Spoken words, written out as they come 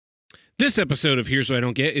This episode of Here's What I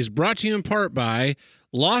Don't Get is brought to you in part by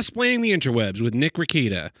Lost-Playing the Interwebs with Nick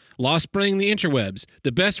Rekieta. Lost-Playing the Interwebs,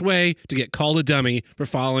 the best way to get called a dummy for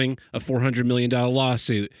filing a $400 million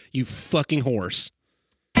lawsuit. You fucking horse.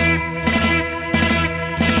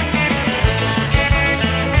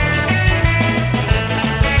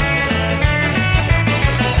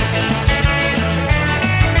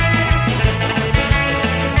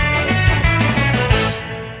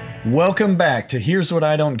 Welcome back to Here's What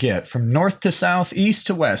I Don't Get. From north to south, east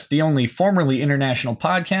to west, the only formerly international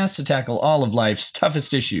podcast to tackle all of life's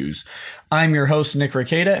toughest issues. I'm your host, Nick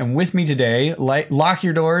Rekieta, and with me today, lock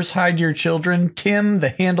your doors, hide your children, Tim,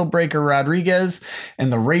 the Handlebreaker Rodriguez, and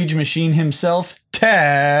the Rage Machine himself,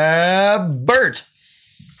 Tab Burt.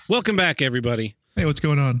 Welcome back, everybody. Hey, what's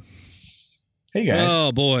going on? Hey, guys.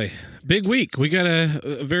 Oh, boy. Big week. We got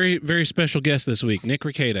a very, very special guest this week, Nick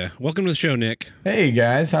Rekieta. Welcome to the show, Nick. Hey,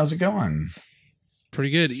 guys. How's it going? Pretty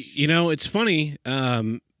good. You know, it's funny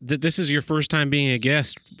that this is your first time being a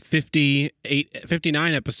guest 59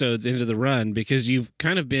 episodes into the run, because you've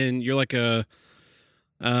kind of been, you're like a,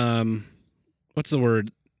 what's the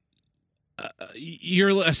word?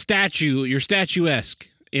 You're a statue. You're statuesque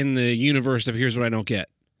in the universe of Here's What I Don't Get.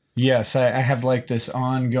 Yes, I have like this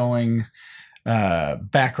ongoing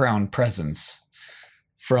background presence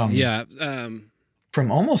from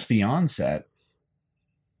almost the onset.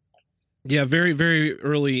 Yeah, very, very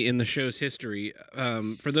early in the show's history.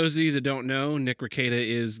 For those of you that don't know, Nick Rekieta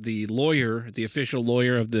is the lawyer, the official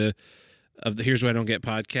lawyer of the Here's What I Don't Get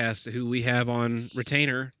podcast, who we have on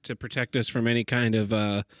retainer to protect us from any kind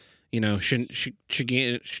of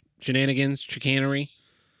shenanigans, chicanery.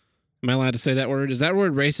 Am I allowed to say that word? Is that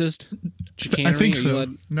word racist? Chicanery? I think so.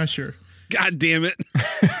 Not sure. God damn it.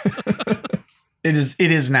 It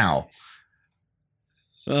is now.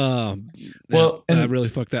 Well, I really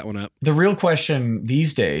fucked that one up. The real question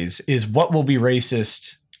these days is what will be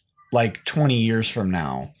racist like 20 years from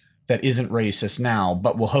now that isn't racist now,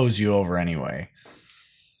 but will hose you over anyway.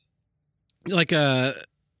 Like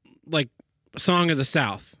Song of the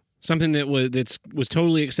South, something that was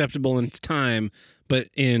totally acceptable in its time, but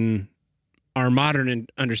in our modern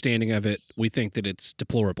understanding of it, we think that it's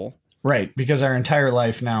deplorable. Right, because our entire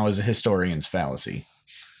life now is a historian's fallacy.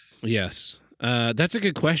 Yes. That's a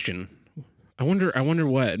good question. I wonder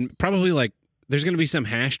what. Probably like there's going to be some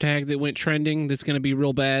hashtag that went trending that's going to be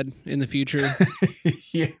real bad in the future.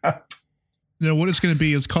 Yeah. No, what it's going to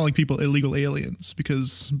be is calling people illegal aliens,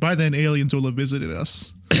 because by then aliens will have visited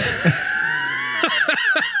us.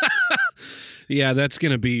 Yeah, that's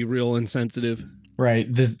going to be real insensitive.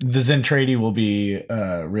 Right. The Zentradi will be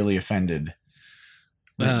really offended.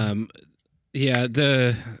 Yeah,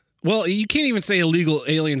 well, you can't even say illegal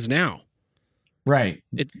aliens now. Right.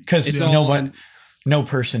 Because no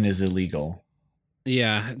person is illegal.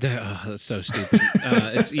 Yeah. That's so stupid.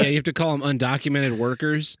 You have to call them undocumented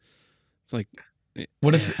workers. It's like,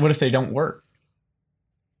 what if they don't work?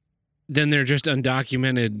 Then they're just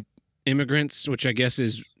undocumented immigrants, which I guess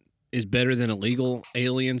is better than illegal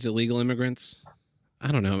aliens, illegal immigrants.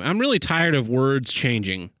 I don't know. I'm really tired of words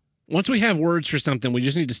changing. Once we have words for something, we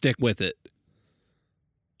just need to stick with it.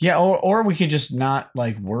 Yeah, or we could just not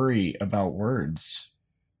like worry about words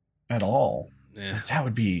at all. Yeah. That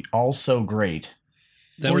would be also great.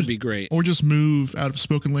 That would be great. Or just move out of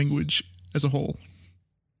spoken language as a whole.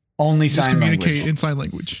 Only just sign language. Communicate in sign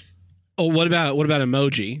language. Oh, what about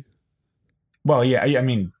emoji? Well, yeah, I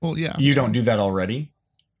mean, you don't do that already?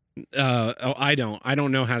 I don't. I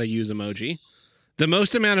don't know how to use emoji. The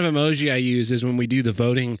most amount of emoji I use is when we do the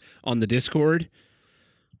voting on the Discord.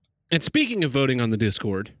 And speaking of voting on the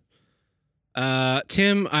Discord,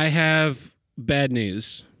 Tim, I have bad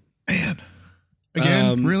news. Man.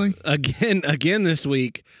 Again? Really? Again this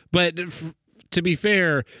week. But to be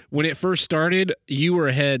fair, when it first started, you were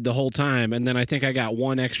ahead the whole time. And then I think I got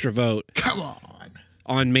one extra vote. Come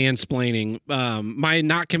on mansplaining. My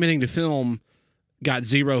not committing to film got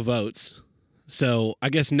 0 votes. So I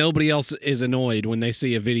guess nobody else is annoyed when they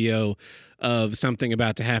see a video of something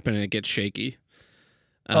about to happen and it gets shaky.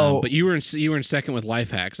 But you were in second with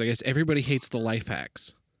life hacks. I guess everybody hates the life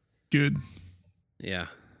hacks. Good. Yeah.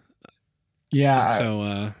 Yeah.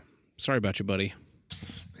 So sorry about you, buddy.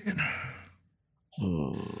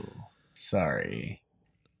 Sorry.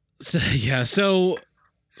 So yeah. So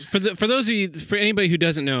for those of you, for anybody who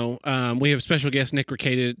doesn't know, we have special guest Nick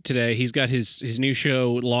Rekieta today. He's got his new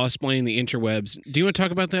show, Lost-Playing the Interwebs. Do you want to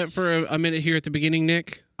talk about that for a minute here at the beginning,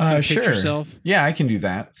 Nick? Sure. Yourself? Yeah, I can do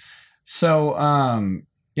that. So,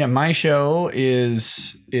 my show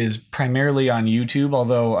is primarily on YouTube,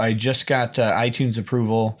 although I just got iTunes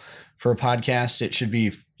approval for a podcast.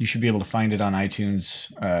 You should be able to find it on iTunes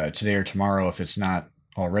today or tomorrow if it's not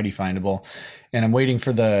already findable. And I'm waiting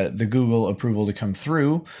for the Google approval to come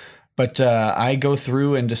through. But I go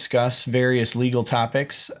through and discuss various legal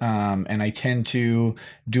topics, and I tend to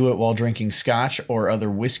do it while drinking scotch or other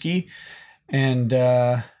whiskey. And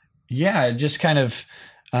just kind of,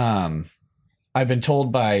 I've been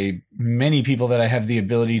told by many people that I have the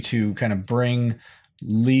ability to kind of bring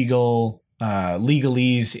legalese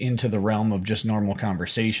into the realm of just normal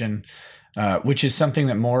conversation, which is something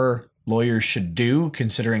that more lawyers should do,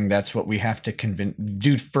 considering that's what we have to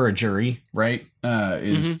do for a jury, right?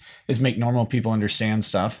 Is make normal people understand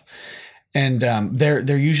stuff, and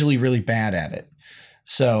they're usually really bad at it.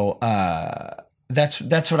 So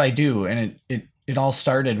that's what I do, and it all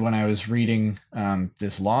started when I was reading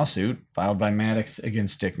this lawsuit filed by Maddox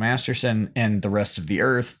against Dick Masterson and the rest of the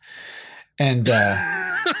earth, and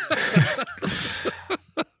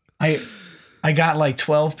I got like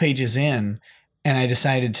 12 pages in. And I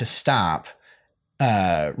decided to stop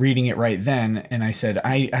reading it right then. And I said,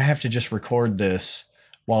 I have to just record this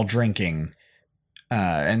while drinking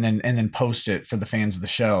and then post it for the fans of the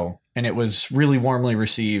show. And it was really warmly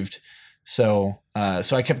received. So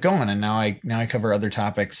I kept going. And now I cover other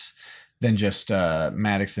topics than just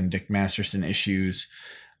Maddox and Dick Masterson issues.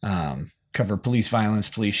 Cover police violence,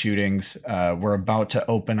 police shootings. We're about to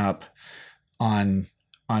open up on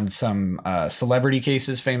some celebrity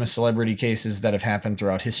cases, famous celebrity cases that have happened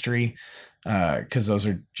throughout history, because those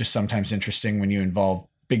are just sometimes interesting when you involve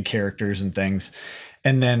big characters and things.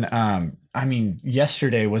 And then,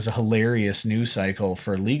 yesterday was a hilarious news cycle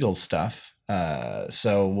for legal stuff.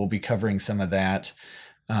 So we'll be covering some of that.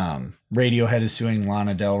 Radiohead is suing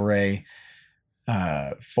Lana Del Rey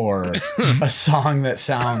for a song that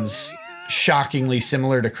sounds shockingly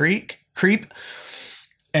similar to Creep.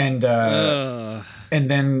 And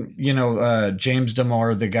then, James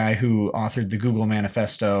Damore, the guy who authored the Google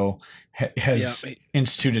Manifesto, has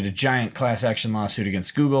instituted a giant class action lawsuit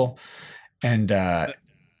against Google and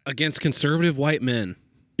against conservative white men.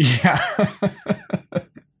 Yeah.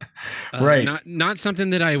 Right. Not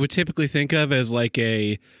something that I would typically think of as like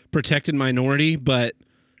a protected minority, but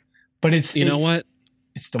know what?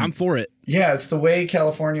 I'm for it. Yeah, it's the way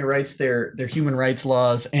California writes their human rights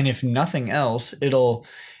laws, and if nothing else, it'll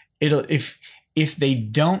if they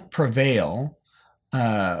don't prevail,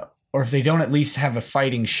 or if they don't at least have a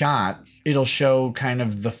fighting shot, it'll show kind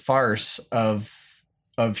of the farce of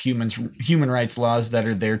human rights laws that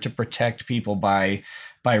are there to protect people by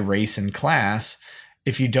race and class.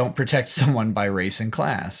 If you don't protect someone by race and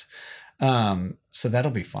class, so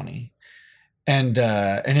that'll be funny. And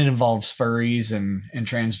it involves furries and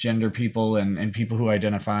transgender people and people who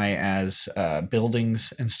identify as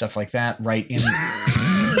buildings and stuff like that. Right in.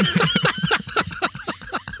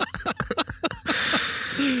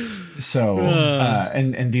 So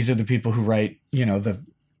and these are the people who write the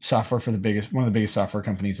software for one of the biggest software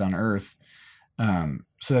companies on earth.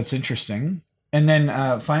 So that's interesting. And then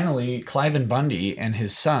finally, Cliven Bundy and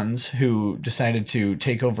his sons, who decided to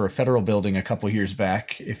take over a federal building a couple years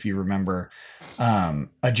back, if you remember,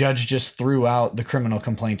 a judge just threw out the criminal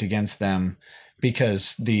complaint against them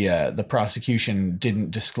because the prosecution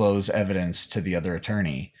didn't disclose evidence to the other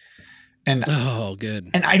attorney. And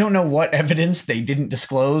good. And I don't know what evidence they didn't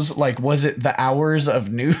disclose. Like, was it the hours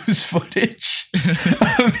of news footage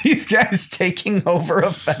of these guys taking over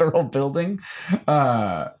a federal building?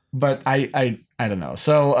 But I don't know.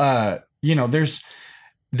 So,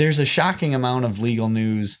 there's a shocking amount of legal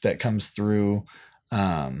news that comes through.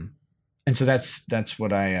 And so that's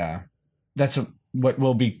what that's what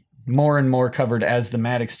will be more and more covered as the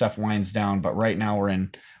Maddox stuff winds down. But right now we're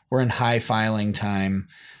in high filing time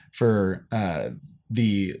for,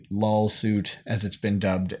 the Lull suit, as it's been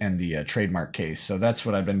dubbed, and the trademark case. So that's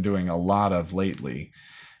what I've been doing a lot of lately.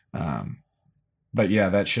 But yeah,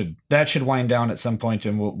 that should wind down at some point,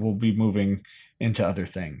 and we'll be moving into other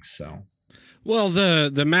things. So, well,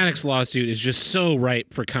 the Maddox lawsuit is just so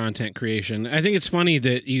ripe for content creation. I think it's funny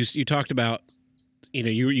that you talked about,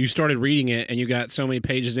 you started reading it and you got so many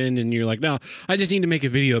pages in, and you're like, no, I just need to make a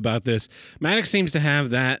video about this. Maddox seems to have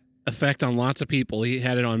that effect on lots of people. He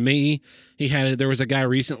had it on me. There was a guy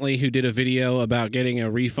recently who did a video about getting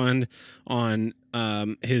a refund on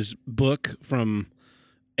his book from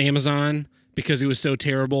Amazon because it was so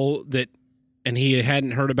terrible and he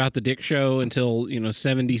hadn't heard about the Dick Show until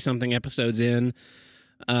 70 something episodes in.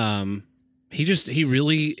 There's a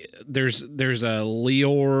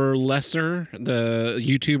Leor Lesser, the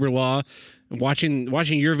YouTuber law, watching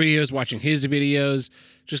your videos, watching his videos,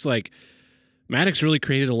 just like, Maddox really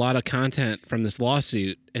created a lot of content from this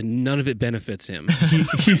lawsuit, and none of it benefits him.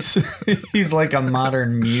 He's like a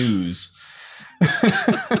modern muse.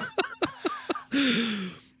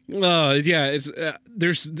 Yeah,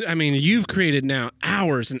 it's you've created now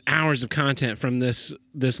hours and hours of content from this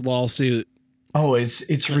lawsuit. Oh,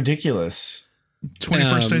 it's ridiculous.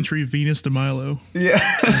 21st century Venus de Milo. Yeah.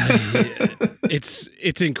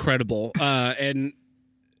 It's incredible.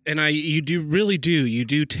 You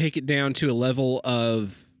do take it down to a level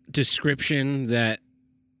of description that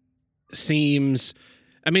seems,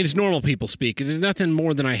 it's normal people speak. There's nothing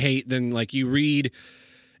more than I hate than like you read,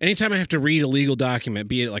 anytime I have to read a legal document,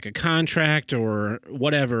 be it like a contract or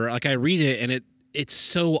whatever, like I read it and it's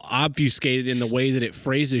so obfuscated in the way that it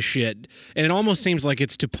phrases shit. And it almost seems like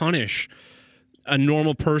it's to punish a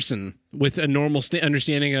normal person with a normal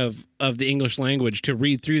understanding of the English language to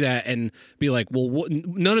read through that and be like, well,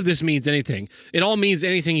 none of this means anything. It all means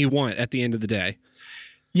anything you want at the end of the day.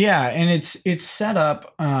 Yeah. And it's set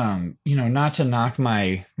up, not to knock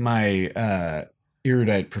my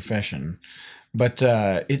erudite profession, but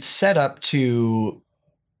it's set up to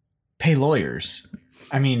pay lawyers.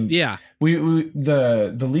 I mean, yeah,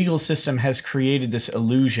 the legal system has created this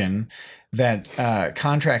illusion that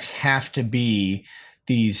contracts have to be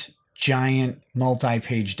these giant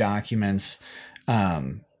multi-page documents.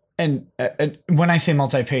 And when I say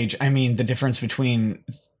multi-page, I mean the difference between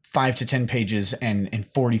 5 to 10 pages and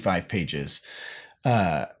 45 pages.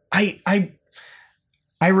 I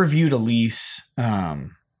reviewed a lease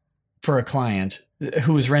for a client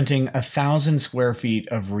who was renting 1,000 square feet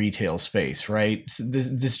of retail space, right? So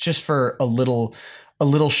this just for a little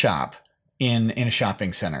shop in a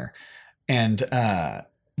shopping center. And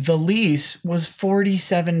the lease was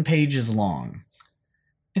 47 pages long.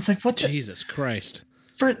 It's like, what? Jesus Christ!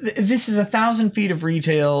 This is 1,000 feet of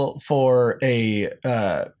retail for a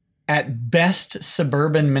at best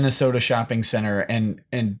suburban Minnesota shopping center, and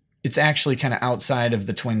it's actually kind of outside of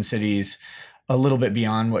the Twin Cities, a little bit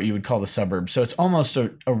beyond what you would call the suburbs. So it's almost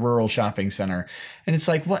a rural shopping center, and it's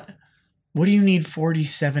like, what do you need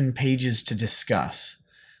 47 pages to discuss?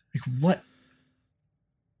 Like what?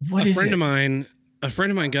 What is it? A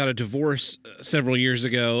friend of mine got a divorce several years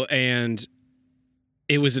ago, and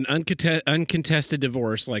it was an uncontested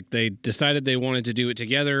divorce. Like they decided they wanted to do it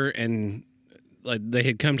together, and like they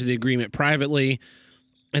had come to the agreement privately.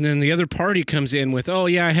 And then the other party comes in with, "Oh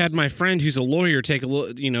yeah, I had my friend who's a lawyer take a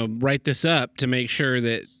look, write this up to make sure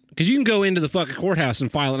that," because you can go into the fucking courthouse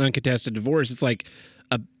and file an uncontested divorce. It's like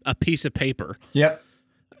a piece of paper. Yep.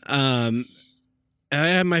 I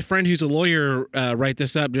had my friend who's a lawyer write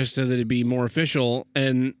this up just so that it'd be more official,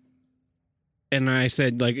 and I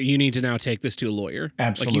said, like, you need to now take this to a lawyer.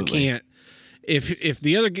 Absolutely. Like, you can't. If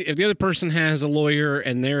the other person has a lawyer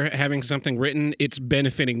and they're having something written, it's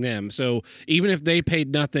benefiting them. So even if they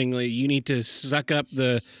paid nothing, like, you need to suck up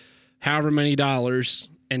the however many dollars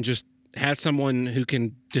and just have someone who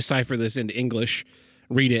can decipher this into English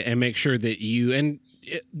read it and make sure that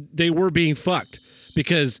they were being fucked,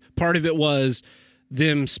 because part of it was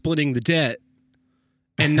them splitting the debt,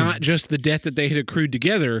 and not just the debt that they had accrued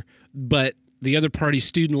together, but the other party's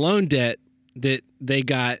student loan debt that they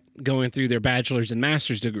got going through their bachelor's and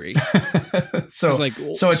master's degree. so it's like,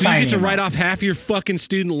 so you get to write off half your fucking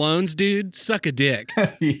student loans, dude? Suck a dick.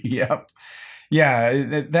 Yep.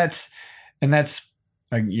 Yeah, that's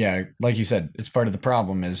like you said, it's part of the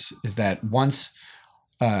problem is that once,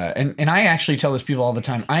 and I actually tell this people all the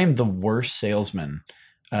time, I am the worst salesman.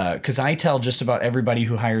 Because I tell just about everybody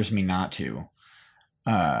who hires me not to.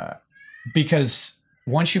 Because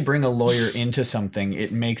once you bring a lawyer into something,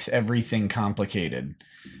 it makes everything complicated.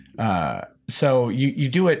 So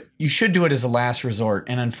you should do it as a last resort.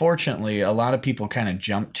 And unfortunately, a lot of people kind of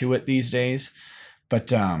jump to it these days.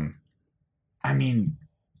 But I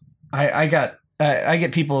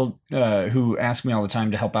get people who ask me all the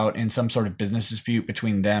time to help out in some sort of business dispute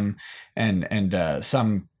between them and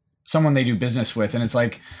someone they do business with, and it's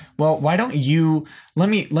like, well, why don't you let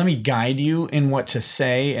me guide you in what to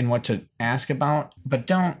say and what to ask about, but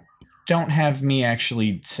don't have me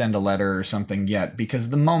actually send a letter or something yet, because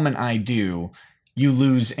the moment I do, you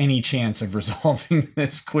lose any chance of resolving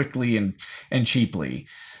this quickly and cheaply.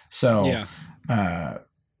 So yeah.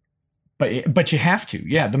 But you have to.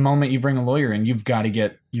 Yeah, the moment you bring a lawyer in, you've got to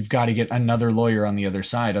get another lawyer on the other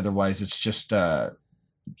side. Otherwise, it's just there's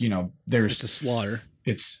it's a slaughter.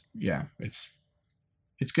 It's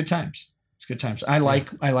good times. It's good times. I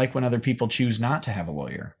like when other people choose not to have a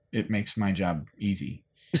lawyer. It makes my job easy.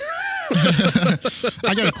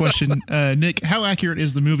 I got a question, Nick. How accurate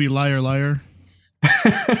is the movie Liar Liar?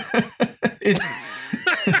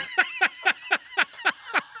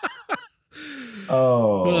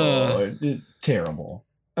 Terrible.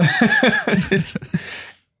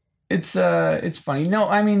 It's funny. No,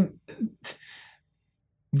 I mean,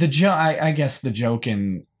 I guess the joke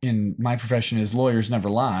in my profession is lawyers never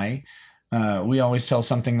lie. We always tell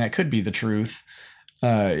something that could be the truth,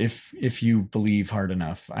 if you believe hard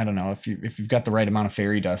enough. I don't know if you've got the right amount of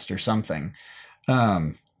fairy dust or something.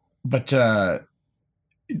 But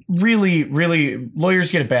really,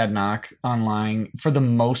 lawyers get a bad knock on lying for the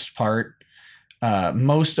most part.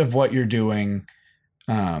 Most of what you're doing,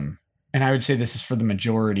 and I would say this is for the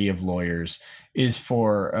majority of lawyers, is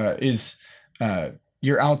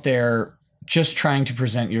you're out there just trying to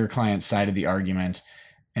present your client's side of the argument.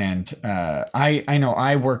 And I know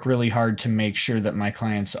I work really hard to make sure that my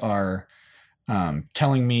clients are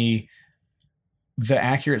telling me the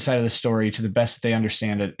accurate side of the story to the best that they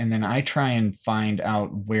understand it. And then I try and find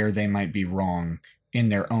out where they might be wrong in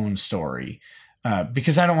their own story.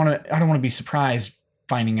 Because I don't want to be surprised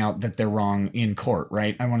finding out that they're wrong in court,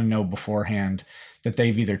 right? I want to know beforehand that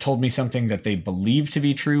they've either told me something that they believe to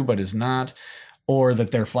be true but is not, or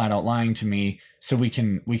that they're flat out lying to me, so we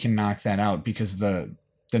can knock that out, because the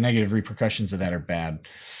negative repercussions of that are bad.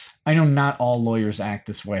 I know not all lawyers act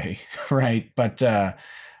this way, right? But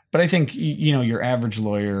I think, your average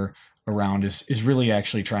lawyer around is really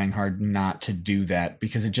actually trying hard not to do that,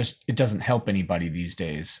 because it doesn't help anybody these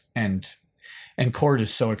days. And court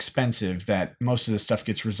is so expensive that most of this stuff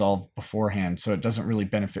gets resolved beforehand, so it doesn't really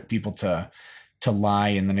benefit people to lie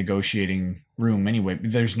in the negotiating room anyway.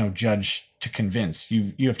 There's no judge to convince.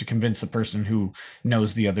 You have to convince the person who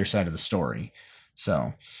knows the other side of the story.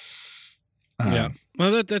 So yeah,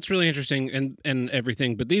 well, that's really interesting and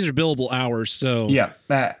everything. But these are billable hours, so yeah.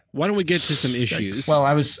 Why don't we get to some issues? Well,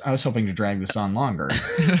 I was hoping to drag this on longer.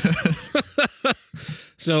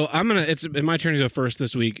 So it's my turn to go first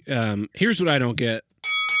this week. Here's what I don't get: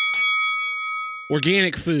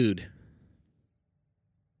 organic food.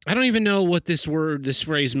 I don't even know what this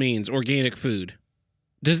phrase means. Organic food.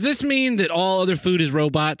 Does this mean that all other food is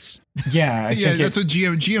robots? Yeah, I think that's what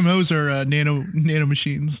GMOs are. Nano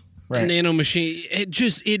machines. Right. Nano machine.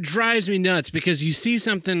 It drives me nuts, because you see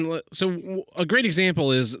something. So a great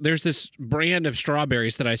example is there's this brand of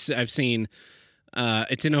strawberries that I've seen.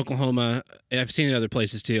 It's in Oklahoma. I've seen it other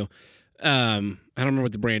places too. I don't remember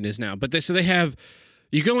what the brand is now, but they have.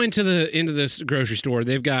 You go into this grocery store.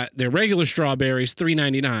 They've got their regular strawberries,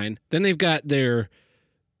 $3.99. Then they've got their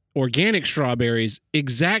organic strawberries,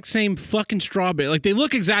 exact same fucking strawberry. Like, they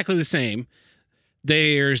look exactly the same.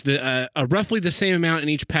 There's roughly the same amount in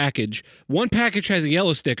each package. One package has a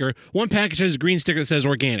yellow sticker. One package has a green sticker that says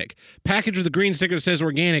organic. Package with the green sticker that says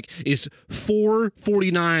organic is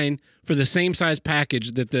 $4.49 for the same size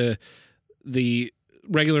package that the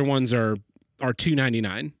regular ones are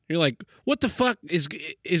 $2.99. You're like, what the fuck is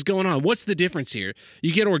going on? What's the difference here?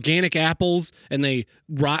 You get organic apples and they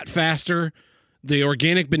rot faster. The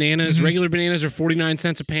organic bananas, regular bananas are 49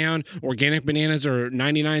 cents a pound. Organic bananas are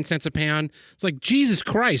 99 cents a pound. It's like, Jesus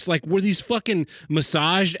Christ. Like, were these fucking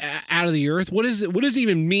massaged out of the earth? What does it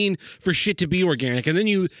even mean for shit to be organic? And then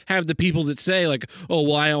you have the people that say, like, oh,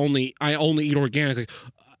 well, I only eat organic. Like,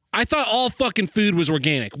 I thought all fucking food was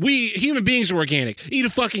organic. We human beings are organic. Eat a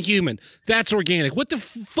fucking human. That's organic. What the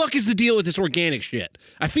fuck is the deal with this organic shit?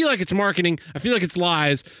 I feel like it's marketing. I feel like it's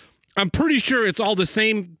lies. I'm pretty sure it's all the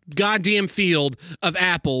same goddamn field of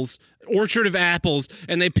apples, orchard of apples,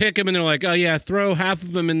 and they pick them and they're like, oh yeah, throw half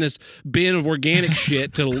of them in this bin of organic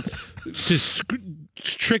shit to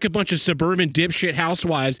trick a bunch of suburban dipshit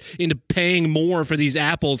housewives into paying more for these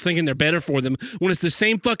apples, thinking they're better for them, when it's the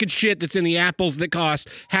same fucking shit that's in the apples that cost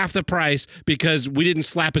half the price because we didn't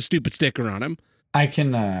slap a stupid sticker on them. I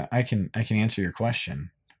can answer your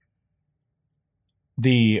question.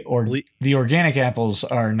 The organic apples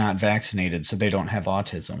are not vaccinated, so they don't have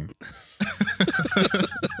autism.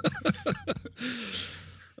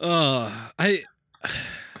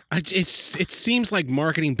 It seems like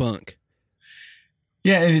marketing bunk.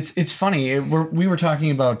 Yeah, it's funny. We were talking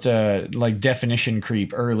about like definition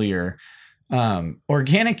creep earlier.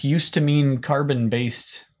 Organic used to mean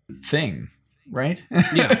carbon-based thing, right?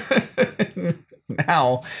 Yeah.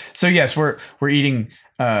 Now, so yes, we're eating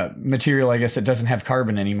material, I guess, that doesn't have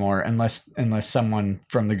carbon anymore, unless someone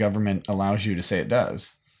from the government allows you to say it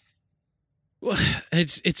does. Well,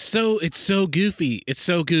 it's so goofy. It's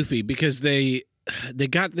so goofy because they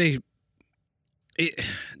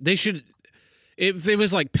should. If it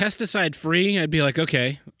was like pesticide free, I'd be like,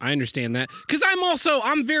 okay, I understand that. Because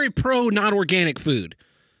I'm very pro not organic food.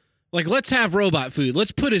 Like, let's have robot food.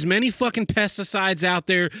 Let's put as many fucking pesticides out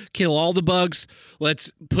there, kill all the bugs.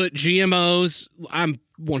 Let's put GMOs. I'm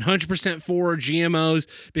 100% for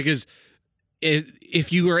GMOs because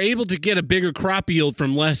if you are able to get a bigger crop yield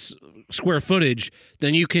from less square footage,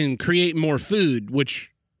 then you can create more food,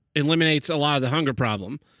 which eliminates a lot of the hunger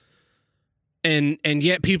problem. And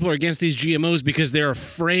yet people are against these GMOs because they're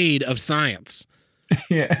afraid of science.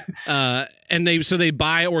 Yeah. And they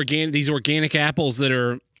buy these organic apples that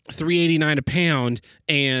are $3.89 a pound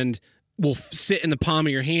and will sit in the palm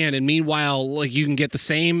of your hand. And meanwhile, like, you can get the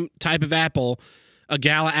same type of apple, a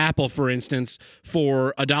Gala apple, for instance,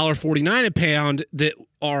 for $1.49 a pound that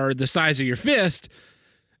are the size of your fist.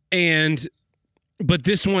 But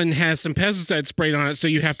this one has some pesticide sprayed on it, so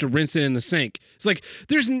you have to rinse it in the sink. It's like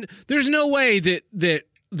there's no way that the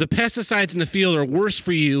pesticides in the field are worse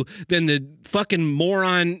for you than the fucking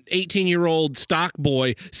moron 18-year-old stock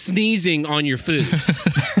boy sneezing on your food.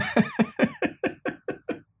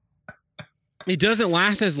 It doesn't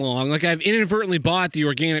last as long. Like, I've inadvertently bought the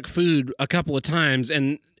organic food a couple of times,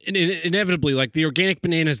 and inevitably, like, the organic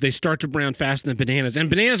bananas, they start to brown faster than bananas. And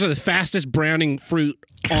bananas are the fastest browning fruit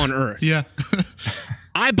on earth. Yeah.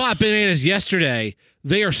 I bought bananas yesterday.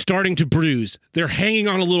 They are starting to bruise. They're hanging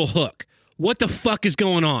on a little hook. What the fuck is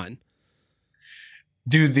going on?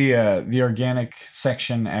 Dude, the organic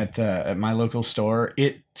section at my local store,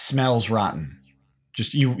 it smells rotten.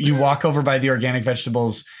 Just you walk over by the organic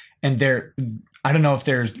vegetables, and I don't know if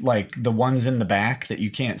there's like the ones in the back that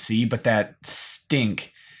you can't see, but that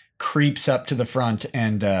stink creeps up to the front,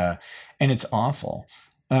 and it's awful.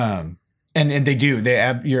 And they do.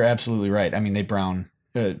 You're absolutely right. I mean, they brown.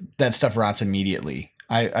 That stuff rots immediately.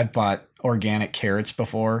 I've bought organic carrots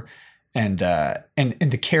before, and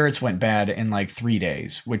the carrots went bad in like 3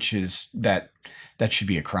 days, which is that should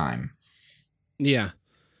be a crime. Yeah,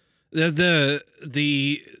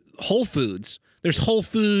 the Whole Foods. There's Whole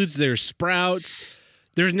Foods. There's Sprouts.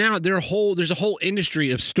 There's a whole industry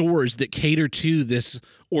of stores that cater to this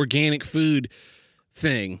organic food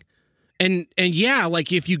thing. And yeah,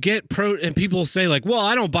 like, if you get and people say like, well,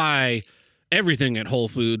 I don't buy everything at Whole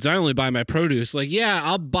Foods. I only buy my produce. Like, yeah,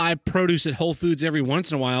 I'll buy produce at Whole Foods every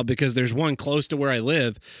once in a while because there's one close to where I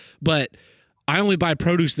live, but I only buy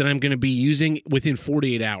produce that I'm going to be using within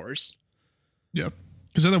 48 hours. Yeah.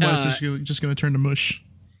 Because otherwise it's just going to turn to mush.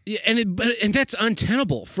 Yeah, and that's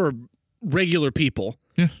untenable for regular people.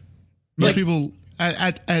 Yeah. Most people,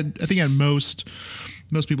 I think at most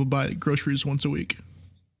people buy groceries once a week.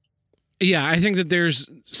 Yeah, I think that there's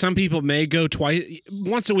some people may go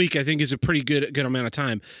once a week. I think is a pretty good amount of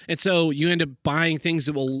time, and so you end up buying things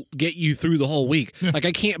that will get you through the whole week. Yeah. Like,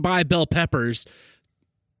 I can't buy bell peppers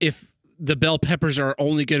if the bell peppers are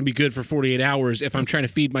only going to be good for 48 hours if I'm trying to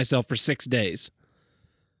feed myself for 6 days.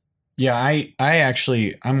 Yeah,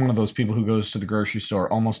 I'm one of those people who goes to the grocery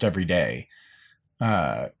store almost every day,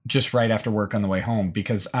 just right after work on the way home,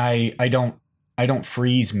 because I don't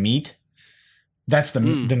freeze meat. That's the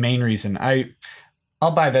main reason.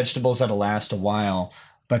 I'll buy vegetables that'll last a while,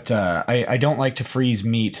 but I don't like to freeze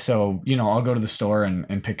meat. So, I'll go to the store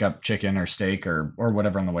and pick up chicken or steak or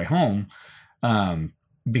whatever on the way home,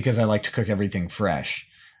 because I like to cook everything fresh.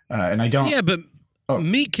 And I don't. Yeah, but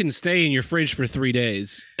meat can stay in your fridge for 3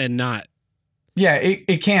 days and not. Yeah,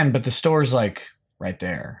 it can, but the store's like right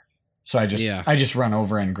there. So I just run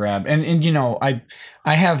over and grab. And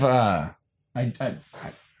I have I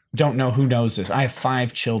don't know who knows this. I have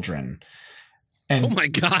 5 children. And oh my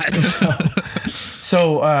God.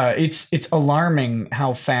 So it's alarming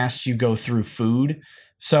how fast you go through food.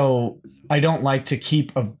 So I don't like to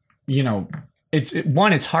keep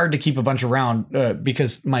it's hard to keep a bunch around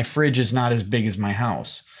because my fridge is not as big as my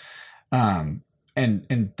house. And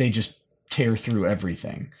they just tear through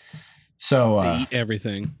everything. So they eat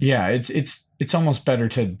everything. Yeah, it's almost better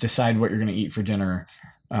to decide what you're going to eat for dinner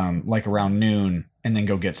like around noon and then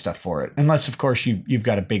go get stuff for it. Unless of course you've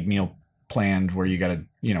got a big meal planned where you got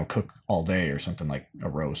to, cook all day or something like a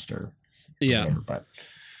roast or whatever, but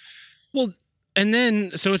well, and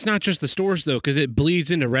then, so it's not just the stores, though, because it bleeds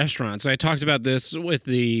into restaurants. I talked about this with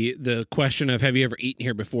the question of, have you ever eaten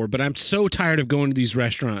here before? But I'm so tired of going to these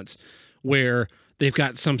restaurants where they've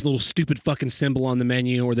got some little stupid fucking symbol on the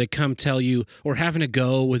menu, or they come tell you, or having to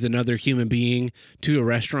go with another human being to a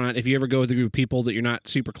restaurant. If you ever go with a group of people that you're not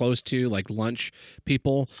super close to, like lunch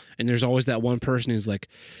people, and there's always that one person who's like,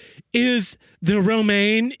 is the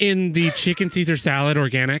romaine in the chicken Caesar salad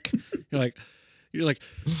organic? You're like,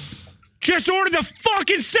 just order the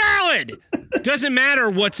fucking salad. Doesn't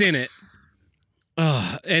matter what's in it.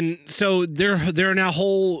 And so there are now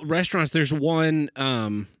whole restaurants. There's one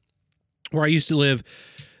where I used to live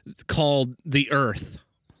called The Earth.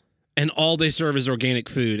 and all they serve is organic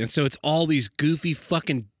food. And so it's all these goofy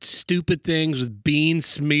fucking stupid things with beans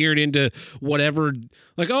smeared into whatever.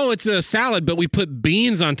 Like, oh, it's a salad, but we put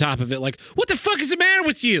beans on top of it. Like, what the fuck is the matter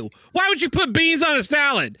with you? Why would you put beans on a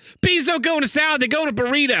salad? Beans don't go in a salad. They go in a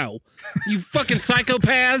burrito. You fucking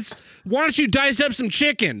psychopaths. Why don't you dice up some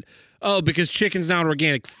chicken? Oh, because chicken's not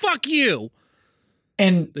organic. Fuck you.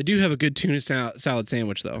 And they do have a good tuna salad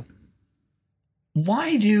sandwich, though.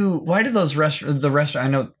 Why do those restaurant?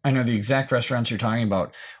 I know the exact restaurants you're talking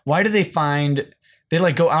about. Why do they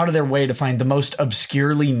like go out of their way to find the most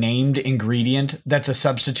obscurely named ingredient that's a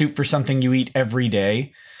substitute for something you eat every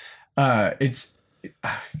day? I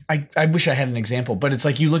wish I had an example, but it's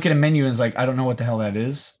like you look at a menu and it's like, I don't know what the hell that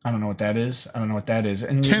is. I don't know what that is. I don't know what that is.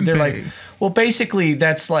 And Tempeh. They're like, well, basically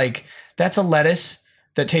that's a lettuce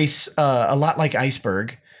that tastes a lot like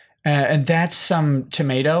iceberg, and that's some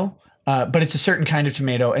tomato. But it's a certain kind of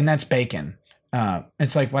tomato, and that's bacon.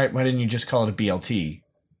 It's like, why didn't you just call it a BLT?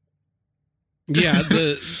 Yeah,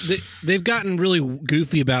 they've gotten really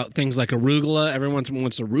goofy about things like arugula. Everyone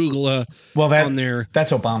wants arugula. Well,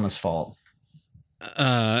 that's Obama's fault.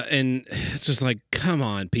 And it's just like, come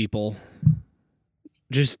on, people.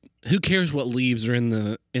 Just who cares what leaves are in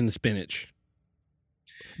the spinach?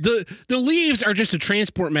 The leaves are just a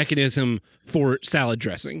transport mechanism for salad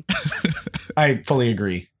dressing. I fully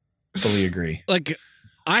agree. Like,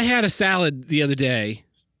 I had a salad the other day,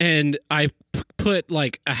 and I put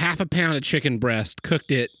like a half a pound of chicken breast, cooked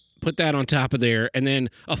it, put that on top of there, and then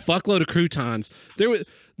a fuckload of croutons. There was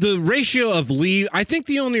the ratio of leave. I think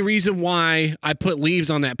the only reason why I put leaves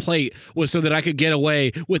on that plate was so that I could get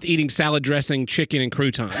away with eating salad dressing, chicken, and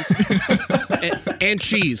croutons, and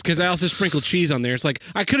cheese, because I also sprinkled cheese on there. It's like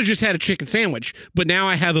I could have just had a chicken sandwich, but now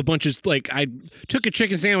I have a bunch of I took a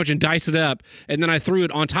chicken sandwich and diced it up, and then I threw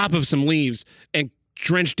it on top of some leaves and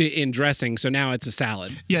drenched it in dressing, so now it's a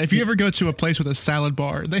salad. Yeah, if you ever go to a place with a salad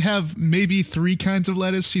bar, they have maybe 3 kinds of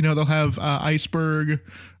lettuce. They'll have iceberg,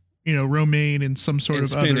 romaine, and some sort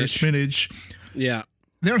of other spinach. Yeah.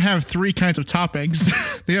 They don't have 3 kinds of toppings.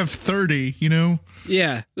 They have 30,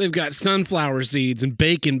 Yeah, they've got sunflower seeds and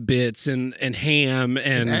bacon bits and ham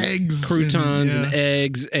and eggs, croutons and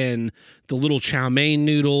eggs and the little chow mein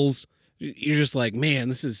noodles. You're just like, man,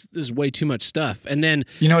 this is way too much stuff. And then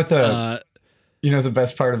what the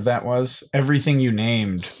best part of that was? Everything you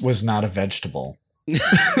named was not a vegetable.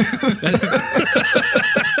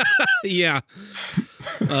 Yeah.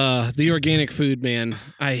 The organic food, man.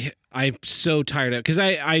 I'm so tired of it, because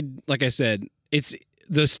I like I said, it's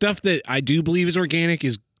the stuff that I do believe is organic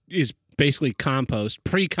is basically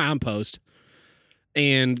pre-compost,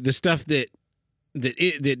 and the stuff that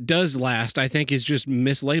does last, I think, is just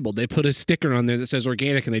mislabeled. They put a sticker on there that says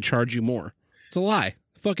organic and they charge you more. It's a lie.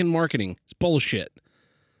 Fucking marketing. It's bullshit.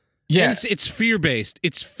 Yeah, it's fear-based.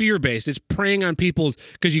 It's fear-based. It's preying on people's,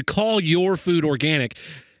 because you call your food organic,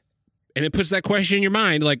 and it puts that question in your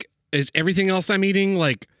mind, like, is everything else I'm eating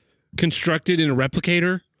like constructed in a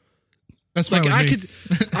replicator? That's fine like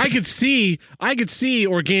with I could see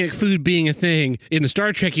organic food being a thing in the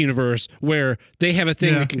Star Trek universe, where they have a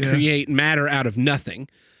thing that can create matter out of nothing.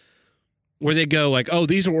 Where they go like, oh,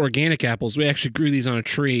 these are organic apples. We actually grew these on a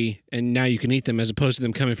tree, and now you can eat them, as opposed to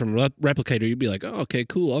them coming from a replicator. You'd be like, oh, okay,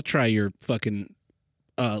 cool. I'll try your fucking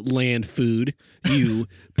land food, you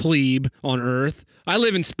plebe on Earth. I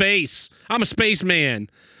live in space. I'm a spaceman.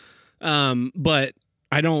 But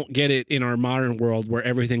I don't get it in our modern world where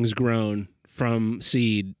everything's grown from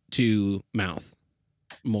seed to mouth.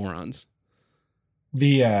 Morons.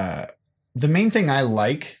 The main thing I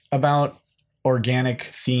like about organic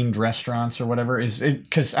themed restaurants or whatever is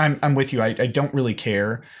because I'm with you. I don't really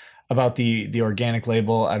care about the organic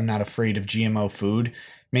label. I'm not afraid of GMO food,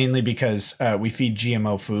 mainly because we feed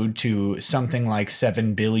GMO food to something like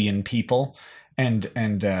 7 billion people, and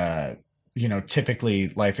typically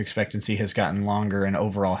life expectancy has gotten longer and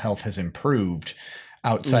overall health has improved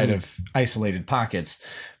outside of isolated pockets.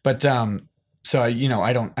 But so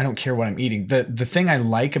I don't care what I'm eating. The thing I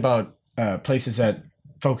like about places that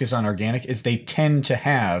focus on organic is they tend to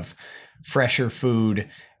have fresher food,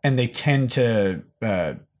 and they tend to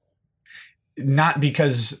not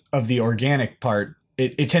because of the organic part.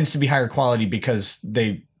 It tends to be higher quality because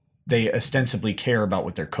they ostensibly care about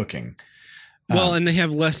what they're cooking. Well, and they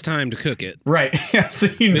have less time to cook it. Right. Yeah, so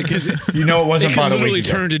because it wasn't bought a week ago. It could literally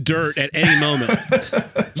turn to dirt at any moment.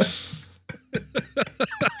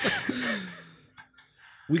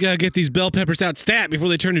 We got to get these bell peppers out stat before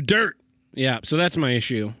they turn to dirt. Yeah, so that's my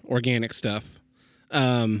issue, organic stuff.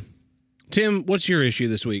 Tim, what's your issue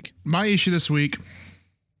this week? My issue this week,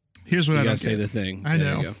 here's what I don't get. Say the thing. I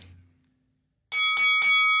know.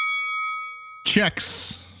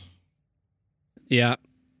 Checks Yeah.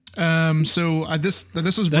 So this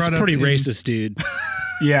was That's brought pretty up in- racist, dude.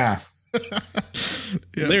 Yeah.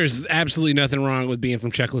 Yeah. There's absolutely nothing wrong with being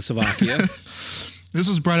from Czechoslovakia. This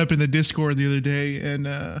was brought up in the Discord the other day, and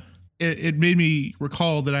it made me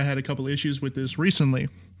recall that I had a couple of issues with this recently.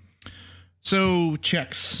 So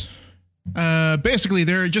checks, basically,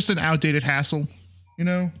 they're just an outdated hassle. You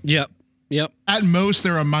know. Yep. At most,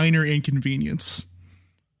 they're a minor inconvenience,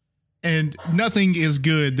 and nothing is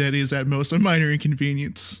good that is at most a minor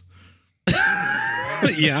inconvenience.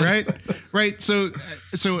 Yeah. Right. So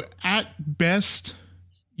at best,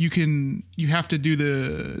 you have to do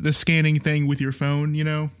the scanning thing with your phone, you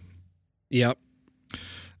know? Yep.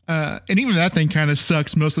 And even that thing kind of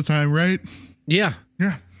sucks most of the time, right? Yeah.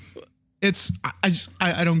 Yeah.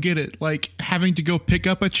 I don't get it. Like, having to go pick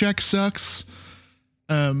up a check sucks.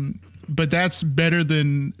 But that's better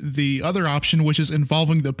than the other option, which is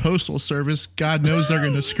involving the postal service. God knows they're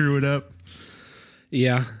going to screw it up.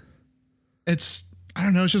 Yeah. I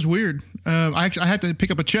don't know. It's just weird. I had to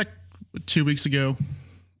pick up a check 2 weeks ago,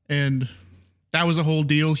 and that was a whole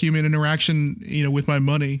deal. Human interaction, you know, with my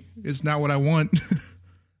money is not what I want.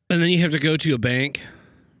 And then you have to go to a bank.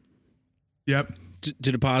 Yep.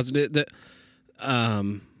 To deposit it.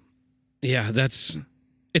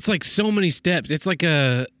 It's like so many steps. It's like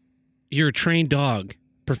you're a trained dog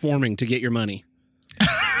performing to get your money.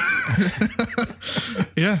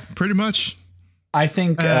 Yeah, pretty much. I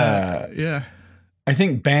think yeah. I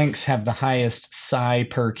think banks have the highest psi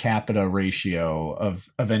per capita ratio of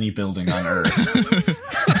any building on earth.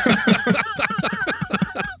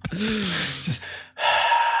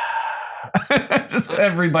 just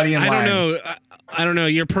everybody in line. I don't know.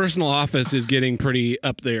 Your personal office is getting pretty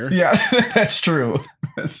up there. Yeah, that's true.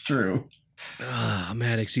 That's true.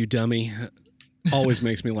 Maddox, you dummy. Always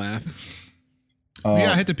makes me laugh.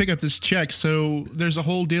 Yeah, I had to pick up this check. So there's a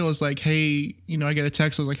whole deal. It's like, hey, you know, I get a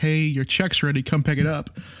text. I was like, hey, your check's ready. Come pick it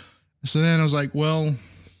up. So then I was like, well,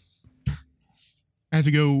 I have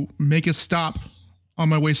to go make a stop on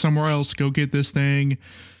my way somewhere else, go get this thing.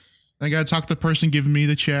 I got to talk to the person giving me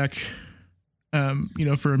the check, you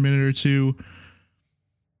know, for a minute or two.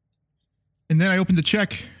 And then I opened the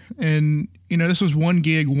check, and, you know, this was 1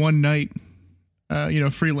 gig, 1 night, you know,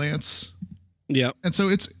 freelance. Yep. And so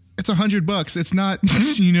it's $100. It's not,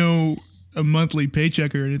 you know, a monthly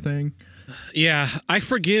paycheck or anything. Yeah, I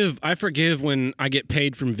forgive when I get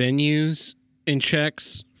paid from venues in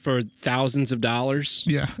checks for thousands of dollars.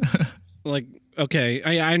 Yeah. Like, okay,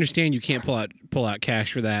 I understand you can't pull out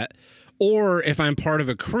cash for that. Or if I'm part of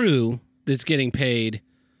a crew that's getting paid,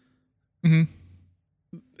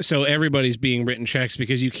 so everybody's being written checks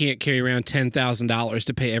because you can't carry around $10,000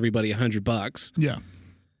 to pay everybody $100. Yeah.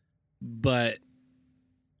 But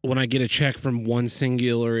when I get a check from one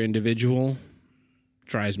singular individual,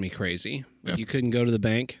 drives me crazy. Yeah. You couldn't go to the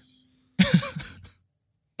bank.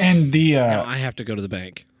 And now I have to go to the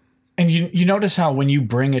bank. And you notice how when you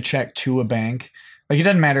bring a check to a bank, like, it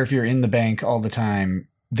doesn't matter if you're in the bank all the time,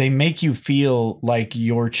 they make you feel like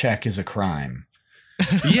your check is a crime.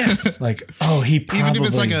 Yes. Like, oh, he probably... Even if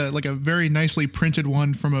it's like a very nicely printed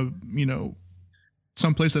one from a, you know,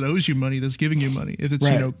 someplace that owes you money, that's giving you money. If it's,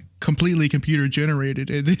 right. You know, completely computer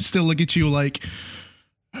generated, they still look at you like,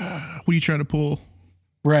 what are you trying to pull?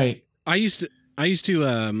 Right. I used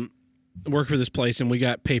to work for this place, and we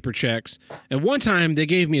got paper checks. And one time they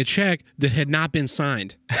gave me a check that had not been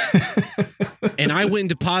signed. And I went and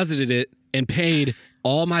deposited it and paid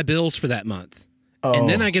all my bills for that month. Oh. And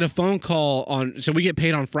then I get a phone call so we get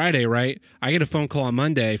paid on Friday, right? I get a phone call on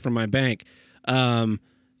Monday from my bank.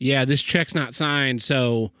 Yeah, this check's not signed,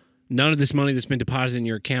 so none of this money that's been deposited in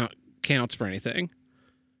your account counts for anything.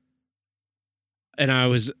 And I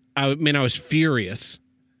was furious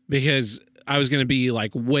because I was going to be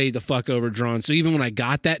like way the fuck overdrawn. So even when I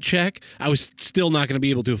got that check, I was still not going to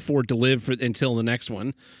be able to afford to live until the next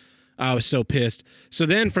one. I was so pissed. So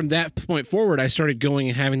then from that point forward, I started going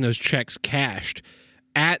and having those checks cashed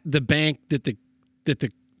at the bank that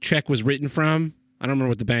the check was written from. I don't remember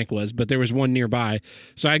what the bank was, but there was one nearby.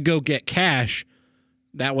 So I go get cash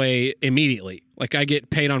that way immediately. Like, I get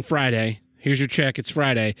paid on Friday. Here's your check. It's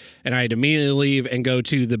Friday. And I'd immediately leave and go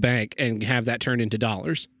to the bank and have that turned into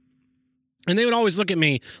dollars. And they would always look at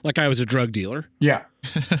me like I was a drug dealer. Yeah.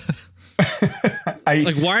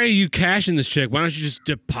 Like, why are you cashing this check? Why don't you just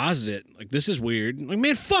deposit it? Like, this is weird. Like,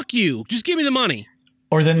 man, fuck you. Just give me the money.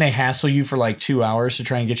 Or then they hassle you for like 2 hours to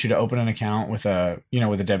try and get you to open an account with a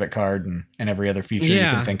debit card and every other feature you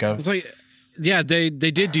can think of. It's like, Yeah, they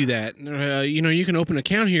did do that. You can open an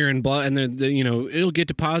account here and blah, and it'll get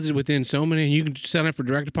deposited within so many. And you can sign up for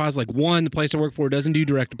direct deposit. Like one, the place I work for doesn't do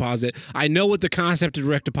direct deposit. I know what the concept of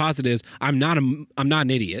direct deposit is. I'm not an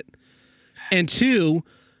idiot. And two,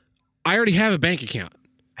 I already have a bank account.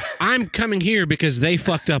 I'm coming here because they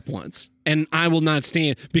fucked up once, and I will not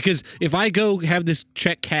stand. Because if I go have this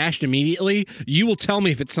check cashed immediately, you will tell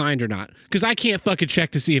me if it's signed or not. Because I can't fucking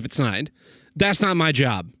check to see if it's signed. That's not my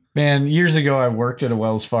job. Man, years ago I worked at a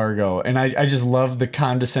Wells Fargo, and I just love the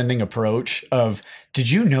condescending approach of, did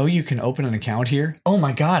you know you can open an account here? Oh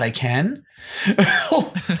my God, I can?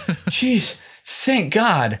 Oh, jeez, thank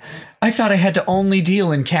God. I thought I had to only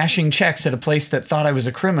deal in cashing checks at a place that thought I was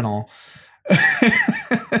a criminal.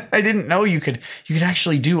 I didn't know you could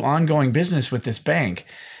actually do ongoing business with this bank.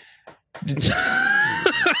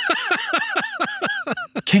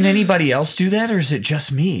 Can anybody else do that, or is it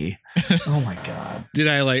just me? Oh my God. Did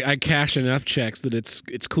I cash enough checks that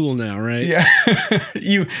it's cool now, right? Yeah.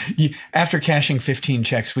 you after cashing 15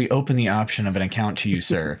 checks, we open the option of an account to you,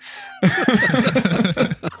 sir.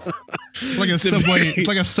 Like a Subway, it's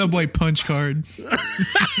like a Subway punch card.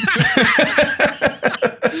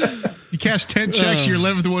 You cash 10 checks, your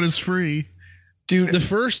 11th one is free. Dude, the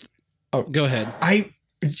first go ahead.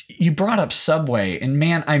 You brought up Subway, and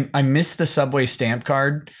man, I miss the Subway stamp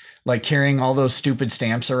card, like carrying all those stupid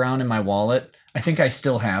stamps around in my wallet. I think I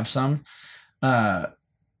still have some. But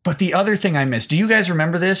the other thing I missed, do you guys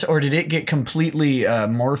remember this, or did it get completely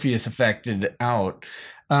Morpheus affected out?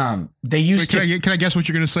 They used to. Can I guess what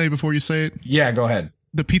you're going to say before you say it? Yeah, go ahead.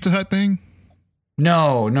 The Pizza Hut thing?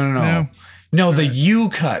 No, the U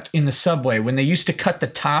cut in the Subway, when they used to cut the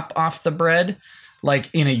top off the bread,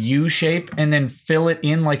 like in a U shape, and then fill it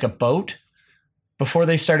in like a boat before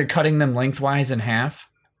they started cutting them lengthwise in half.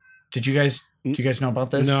 Do you guys know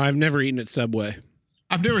about this? No, I've never eaten at Subway.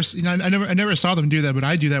 I never saw them do that, but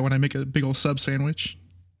I do that when I make a big old sub sandwich.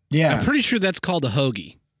 Yeah. I'm pretty sure that's called a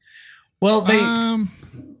hoagie. Well,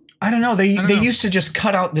 I don't know. They used to just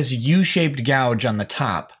cut out this U-shaped gouge on the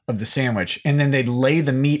top of the sandwich, and then they'd lay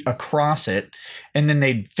the meat across it, and then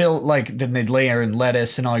they'd they'd layer in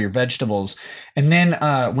lettuce and all your vegetables. And then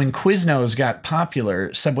when Quiznos got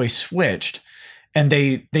popular, Subway switched, and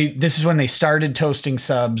this is when they started toasting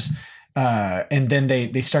subs, and then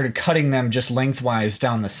they started cutting them just lengthwise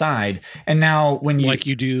down the side. And now when like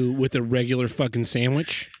you do with a regular fucking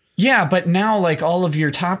sandwich. Yeah, but now like all of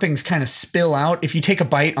your toppings kind of spill out if you take a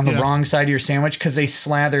bite on the wrong side of your sandwich, because they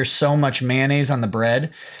slather so much mayonnaise on the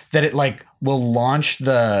bread that it like will launch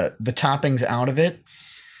the toppings out of it.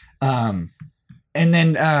 And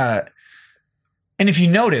if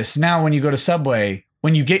you notice now when you go to Subway,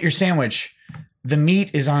 when you get your sandwich, the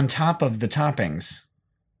meat is on top of the toppings.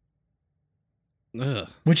 Ugh.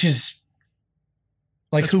 Which is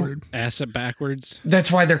like that's who weird. Ass it backwards.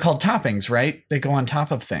 That's why they're called toppings, right? They go on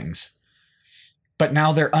top of things. But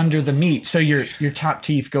now they're under the meat. So your top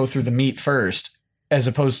teeth go through the meat first, as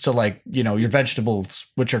opposed to like, your vegetables,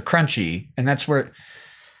 which are crunchy. And that's where,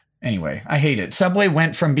 anyway, I hate it. Subway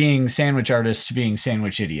went from being sandwich artists to being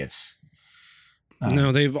sandwich idiots.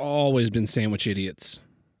 No, they've always been sandwich idiots.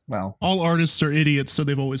 Well, all artists are idiots, so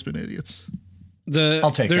they've always been idiots.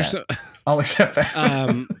 I'll take that. I'll accept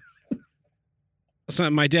that. So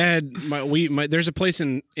my dad, there's a place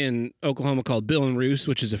in Oklahoma called Bill and Roos,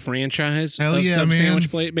 which is a franchise of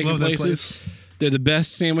sandwich making places. They're the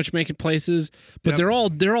best sandwich making places, but they're all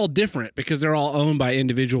different because they're all owned by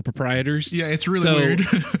individual proprietors. Yeah, it's really weird.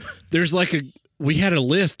 There's like we had a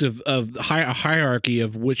list of a hierarchy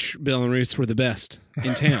of which Bill and Roos were the best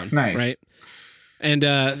in town. Nice. Right? And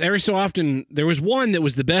every so often, there was one that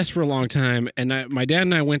was the best for a long time, and my dad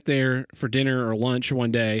and I went there for dinner or lunch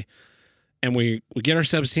one day, and we get our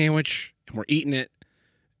sub sandwich, and we're eating it,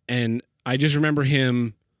 and I just remember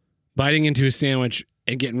him biting into his sandwich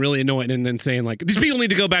and getting really annoyed and then saying, like, these people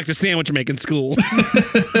need to go back to sandwich making school.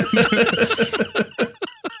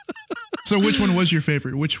 So which one was your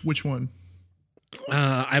favorite? Which one?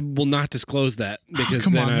 I will not disclose that because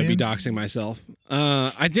then I'd be doxing myself.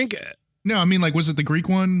 I think... No, I mean, like, was it the Greek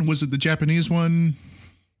one? Was it the Japanese one?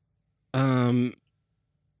 No.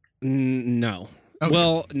 Okay.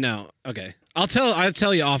 Well, no. Okay. I'll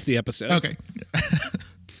tell you off the episode. Okay.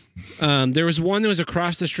 There was one that was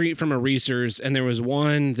across the street from a Reese's, and there was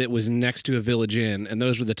one that was next to a Village Inn, and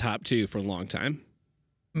those were the top two for a long time.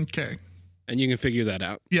 Okay. And you can figure that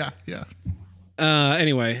out. Yeah.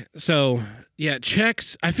 Anyway, so yeah,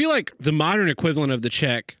 checks. I feel like the modern equivalent of the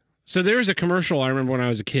check. So there was a commercial I remember when I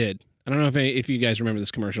was a kid, I don't know if you guys remember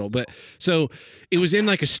this commercial, but so it was in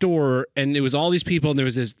like a store, and it was all these people, and there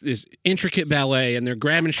was this intricate ballet, and they're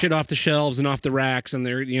grabbing shit off the shelves and off the racks, and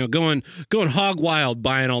they're going hog wild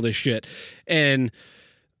buying all this shit, and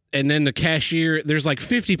then the cashier, there's like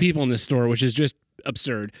 50 people in this store, which is just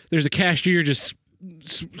absurd. There's a cashier just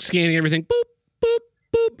scanning everything, boop boop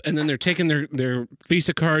boop, and then they're taking their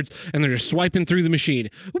Visa cards and they're just swiping through the machine.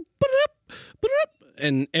 Boop, boop, boop,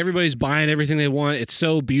 and everybody's buying everything they want. It's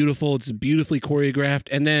so beautiful. It's beautifully choreographed.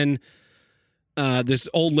 And then this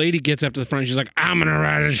old lady gets up to the front. She's like, I'm going to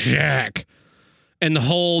write a check. And the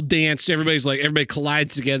whole dance, everybody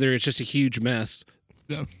collides together. It's just a huge mess.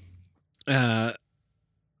 Yeah.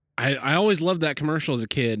 I always loved that commercial as a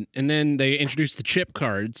kid. And then they introduced the chip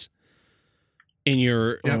cards in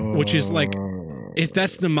your, which is like, if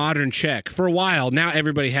that's the modern check. For a while, now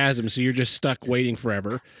everybody has them. So you're just stuck waiting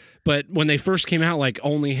forever. But when they first came out, like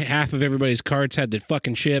only half of everybody's cards had the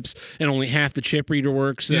fucking chips, and only half the chip reader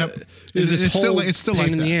works. Yep. It's still pain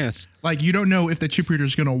like in the ass. Like you don't know if the chip reader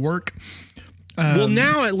is going to work. Well,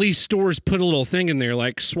 now at least stores put a little thing in there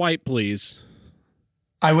like swipe, please.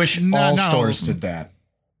 I wish all stores did that,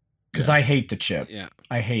 because I hate the chip. Yeah,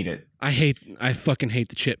 I hate it. I fucking hate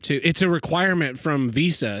the chip too. It's a requirement from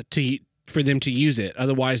Visa for them to use it.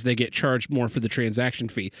 Otherwise, they get charged more for the transaction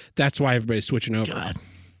fee. That's why everybody's switching over. God.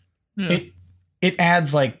 Yeah. It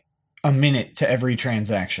adds like a minute to every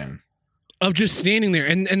transaction of just standing there,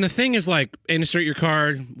 and the thing is like, insert your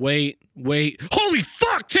card, wait, holy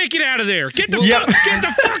fuck, take it out of there, get the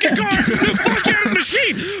fucking card the fuck out of the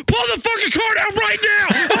machine, pull the fucking card out right now,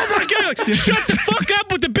 oh my god, shut the fuck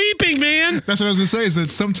up with the beeping, man. That's what I was gonna say, is that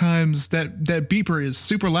sometimes that beeper is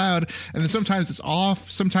super loud, and then sometimes it's off,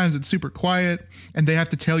 sometimes it's super quiet, and they have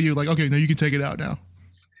to tell you like, okay, no, you can take it out now.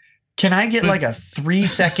 Can I get like a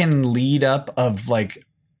 3-second lead up of like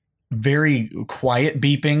very quiet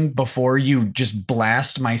beeping before you just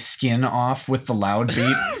blast my skin off with the loud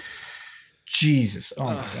beep? Jesus. Oh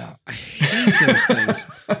my God. I hate those things.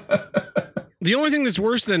 The only thing that's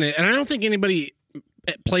worse than it, and I don't think anybody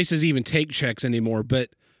at places even take checks anymore, but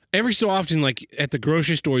every so often, like at the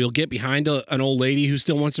grocery store, you'll get behind an old lady who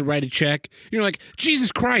still wants to write a check. You're like,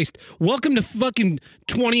 Jesus Christ, welcome to fucking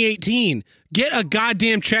 2018. Get a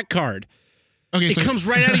goddamn check card. Okay, it comes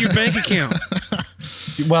right out of your bank account.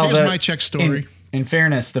 Well, here's my check story. In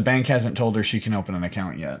fairness, the bank hasn't told her she can open an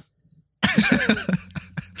account yet.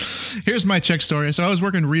 Here's my check story. So I was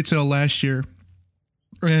working retail last year,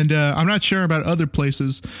 and I'm not sure about other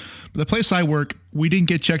places, but the place I work, we didn't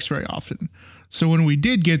get checks very often. So when we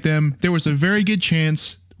did get them, there was a very good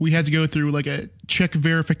chance we had to go through like a check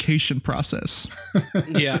verification process.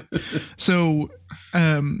 Yeah. So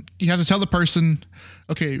you have to tell the person,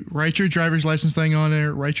 okay, write your driver's license thing on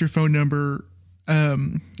there, write your phone number,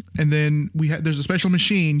 and then there's a special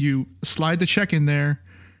machine. You slide the check in there,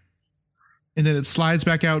 and then it slides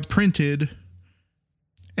back out printed,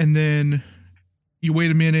 and then you wait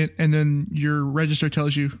a minute, and then your register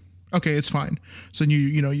tells you, okay, it's fine. So then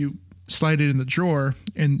you slide it in the drawer,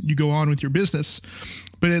 and you go on with your business.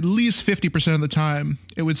 But at least 50% of the time,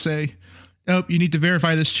 it would say, oh, you need to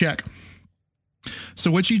verify this check.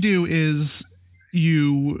 So what you do is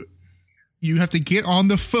you have to get on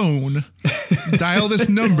the phone, dial this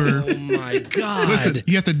number. Oh my God. Listen,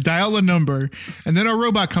 you have to dial a number, and then a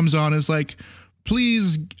robot comes on and is like,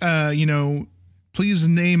 please, please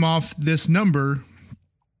name off this number.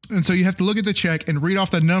 And so you have to look at the check and read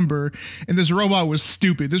off the number. And this robot was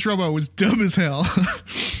stupid. This robot was dumb as hell.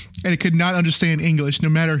 And it could not understand English no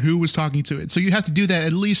matter who was talking to it. So you have to do that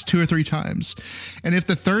at least 2 or 3 times. And if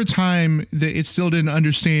the third time that it still didn't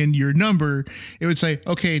understand your number, it would say,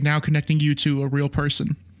 okay, now connecting you to a real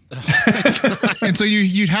person. And so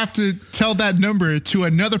you'd have to tell that number to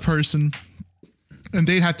another person. And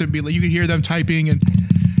they'd have to be like, you could hear them typing and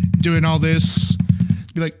doing all this.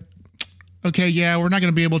 Be like, okay, yeah, we're not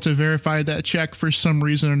going to be able to verify that check for some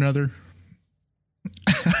reason or another.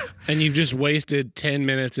 And you've just wasted 10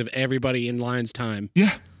 minutes of everybody in line's time.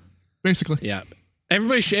 Yeah, basically. Yeah.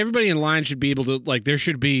 Everybody in line should be able to, like, there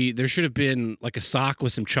should have been like a sock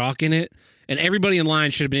with some chalk in it, and everybody in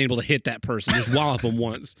line should have been able to hit that person, just wallop them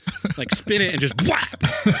once. Like, spin it and just whap.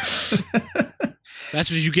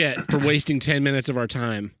 That's what you get for wasting 10 minutes of our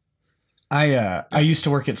time. I used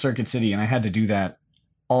to work at Circuit City, and I had to do that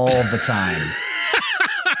all the time.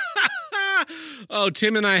 Oh,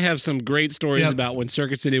 Tim and I have some great stories about when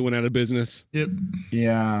Circuit City went out of business. Yep.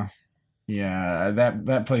 Yeah.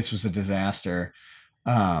 That place was a disaster.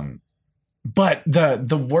 But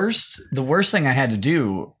the worst thing I had to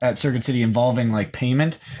do at Circuit City involving like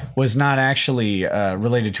payment was not actually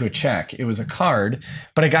related to a check. It was a card,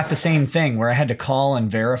 but I got the same thing where I had to call and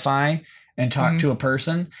verify and talk to a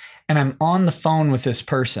person, and I'm on the phone with this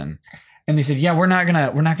person, and they said, "Yeah, we're not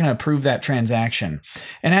gonna approve that transaction."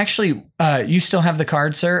 And actually, you still have the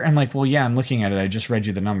card, sir? I'm like, "Well, yeah, I'm looking at it. I just read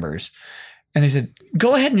you the numbers." And they said,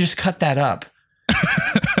 "Go ahead and just cut that up."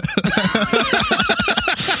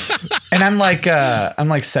 And I'm like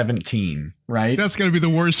 17, right? That's gotta be the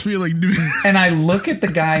worst feeling. And I look at the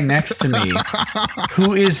guy next to me,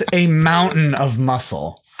 who is a mountain of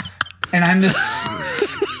muscle, and I'm this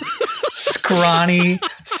scrawny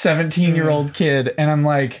 17-year-old kid, and I'm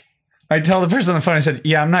like, I tell the person on the phone, I said,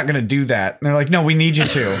 "Yeah, I'm not going to do that." And they're like, "No, we need you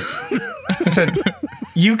to." I said,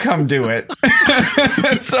 "You come do it."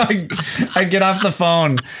 So I get off the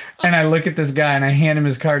phone and I look at this guy and I hand him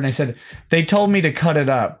his card and I said, "They told me to cut it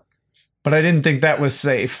up, but I didn't think that was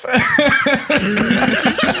safe."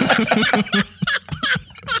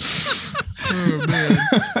 Oh man.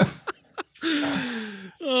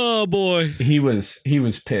 Oh boy. He was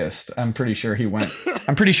pissed. I'm pretty sure he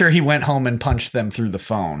went home and punched them through the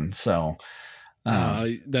phone. So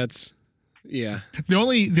That's yeah. The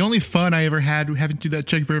only fun I ever had having to do that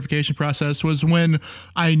check verification process was when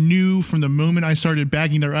I knew from the moment I started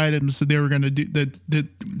bagging their items that they were going to do that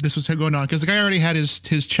this was going on, because the guy already had his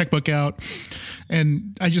checkbook out,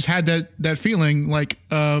 and I just had that feeling like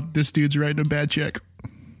this dude's writing a bad check.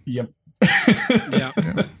 Yep. Yeah.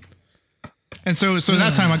 And so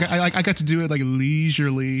that time I got to do it like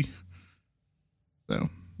leisurely. So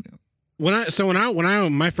When I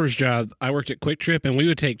my first job, I worked at Quick Trip, and we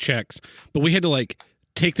would take checks, but we had to like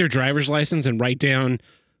take their driver's license and write down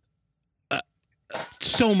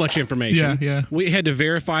so much information. Yeah. We had to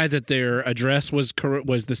verify that their address was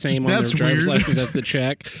the same on That's their driver's weird. license as the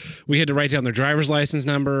check. We had to write down their driver's license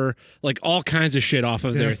number, like all kinds of shit off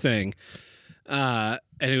of their thing, and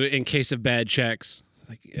in case of bad checks.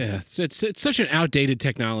 Like, yeah, it's such an outdated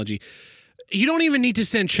technology. You don't even need to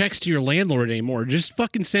send checks to your landlord anymore. Just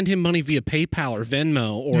fucking send him money via PayPal or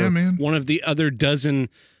Venmo or one of the other dozen.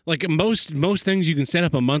 Like most things, you can set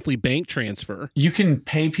up a monthly bank transfer. You can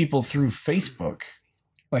pay people through Facebook.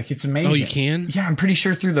 Like, it's amazing. Oh, you can? Yeah, I'm pretty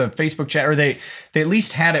sure through the Facebook chat, or they at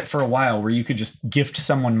least had it for a while where you could just gift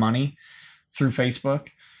someone money through Facebook.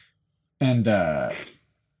 And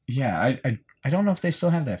yeah, I don't know if they still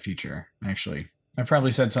have that feature, actually. I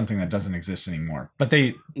probably said something that doesn't exist anymore, but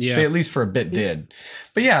they at least for a bit did.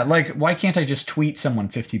 But yeah, like, why can't I just tweet someone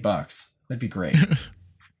 $50? That'd be great.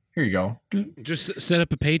 Here you go. Just set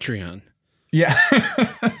up a Patreon. Yeah.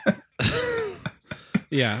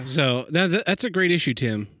 Yeah. So that's a great issue,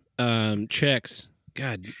 Tim. Checks.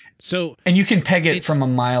 God. So, and you can peg it from a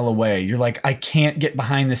mile away. You're like, I can't get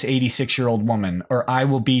behind this 86-year-old woman, or I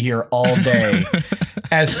will be here all day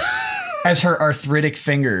as her arthritic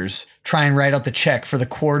fingers try and write out the check for the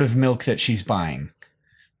quart of milk that she's buying.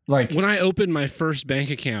 Like, when I opened my first bank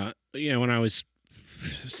account, when I was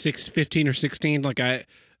 15 or 16, like I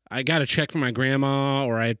got a check from my grandma,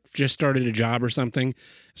 or I just started a job or something.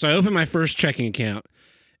 So I opened my first checking account,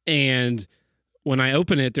 and when I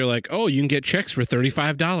open it, they're like, "Oh, you can get checks for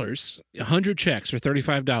 $35, 100 checks for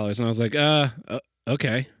 $35." And I was like,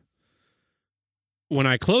 okay. When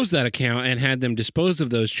I closed that account and had them dispose of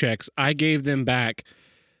those checks, I gave them back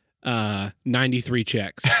 93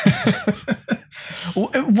 checks.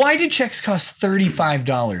 Why did checks cost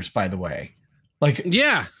 $35, by the way? Like,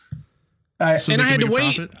 yeah. so and I had to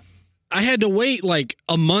wait. profit? I had to wait like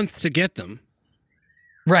a month to get them.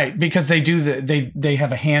 Right, because they do they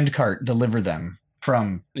have a hand cart deliver them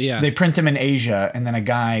from. Yeah. They print them in Asia, and then a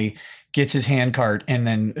guy gets his hand cart and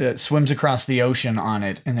then swims across the ocean on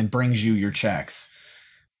it, and then brings you your checks.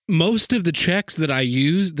 Most of the checks that I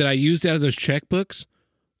used out of those checkbooks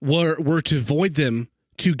were to void them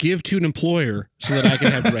to give to an employer so that I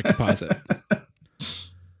could have direct deposit.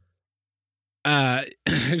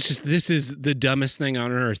 It's just, this is the dumbest thing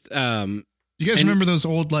on earth. You guys remember those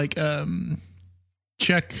old like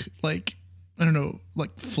check, like, I don't know,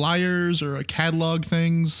 like flyers or catalog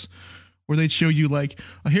things where they'd show you like,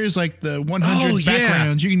 oh, here's like the 100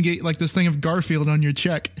 backgrounds. You can get like this thing of Garfield on your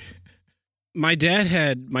check. My dad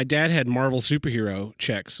had Marvel superhero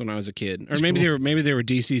checks when I was a kid, or maybe they were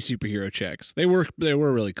DC superhero checks. They were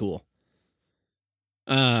really cool.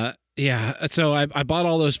 Yeah. So I bought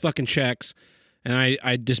all those fucking checks, and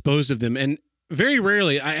I disposed of them. And very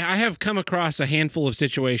rarely, I have come across a handful of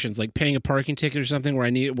situations like paying a parking ticket or something where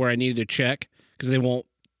I needed a check because they won't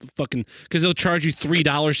because they'll charge you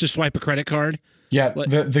 $3 to swipe a credit card. Yeah,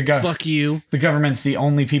 Like, fuck you. The government's the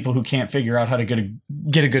only people who can't figure out how to get a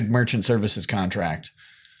good merchant services contract.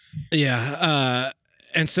 Yeah.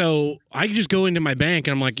 And so I just go into my bank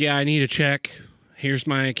and I'm like, yeah, I need a check. Here's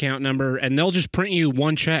my account number. And they'll just print you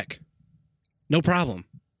one check. No problem.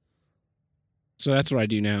 So that's what I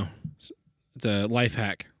do now. It's a life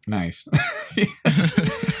hack. Nice.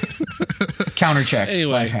 Counter checks.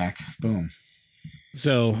 Anyway. Life hack. Boom.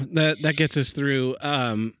 So that gets us through.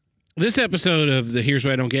 This episode of the Here's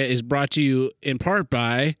What I Don't Get is brought to you in part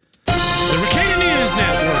by the Ricada News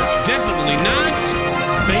Network. Definitely not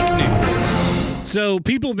fake news. So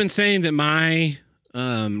people have been saying that my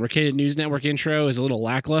Ricada News Network intro is a little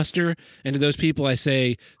lackluster. And to those people, I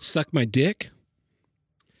say, suck my dick.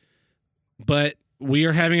 But we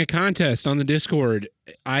are having a contest on the Discord.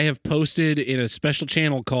 I have posted in a special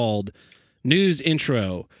channel called News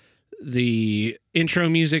Intro, the intro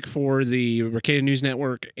music for the Ricada News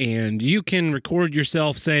Network, and you can record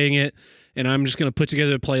yourself saying it, and I'm just going to put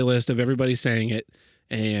together a playlist of everybody saying it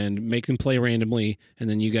and make them play randomly, and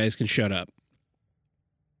then you guys can shut up.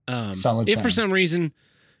 Solid if plan. for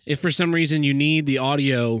some reason you need the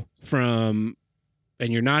audio from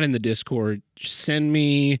and you're not in the Discord, just send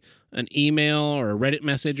me an email or a Reddit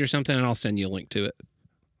message or something, and I'll send you a link to it.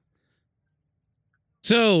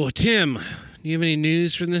 So, Tim, do you have any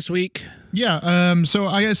news from this week? Yeah. So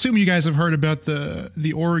I assume you guys have heard about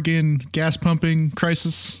the Oregon gas pumping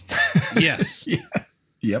crisis. Yes. Yeah.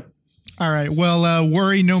 Yep. All right. Well,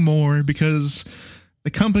 worry no more, because the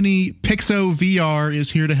company Pixo VR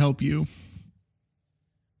is here to help you.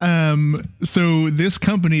 So this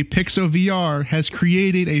company, Pixo VR, has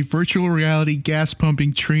created a virtual reality gas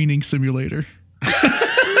pumping training simulator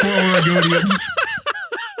for Oregonians.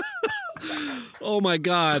 Oh my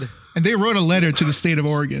God. And they wrote a letter to the state of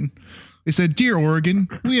Oregon. They said, "Dear Oregon,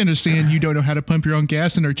 we understand you don't know how to pump your own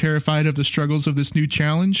gas and are terrified of the struggles of this new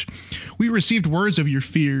challenge. We received words of your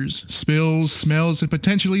fears, spills, smells, and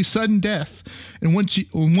potentially sudden death, and want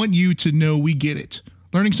you to know we get it.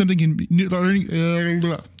 Learning something new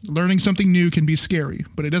can be scary,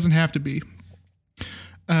 but it doesn't have to be.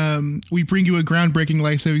 We bring you a groundbreaking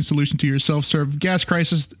life-saving solution to your self-serve gas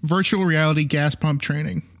crisis, virtual reality gas pump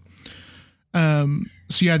training."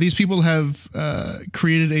 So yeah, these people have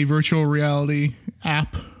created a virtual reality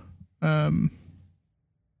app to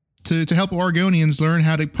help Oregonians learn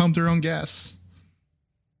how to pump their own gas.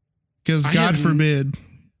 Because God forbid.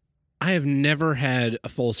 I have never had a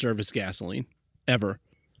full service gasoline ever.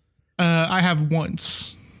 I have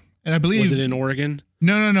once, and I believe, was it in Oregon?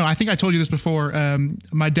 No. I think I told you this before.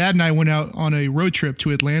 My dad and I went out on a road trip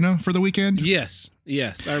to Atlanta for the weekend. Yes,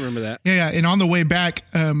 I remember that. Yeah. And on the way back,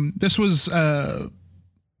 this was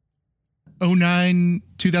 2009,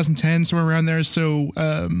 2010, somewhere around there. So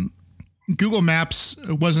Google Maps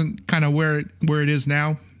wasn't kind of where it is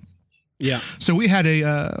now. Yeah. So we had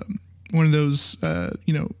one of those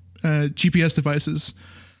GPS devices.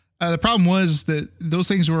 The problem was that those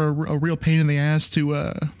things were a real pain in the ass to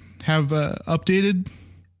have updated.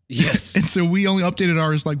 Yes. And so we only updated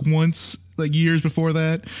ours like once, like years before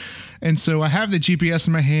that. And so I have the GPS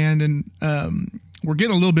in my hand, and we're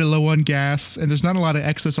getting a little bit low on gas, and there's not a lot of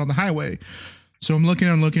excess on the highway. So I'm looking,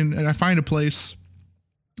 and I find a place,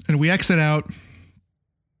 and we exit out,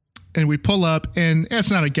 and we pull up, and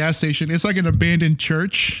it's not a gas station. It's like an abandoned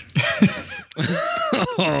church.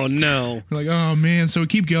 Oh, no. We're like, oh, man. So we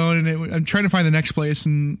keep going, and I'm trying to find the next place,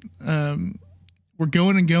 and we're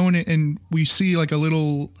going, and we see like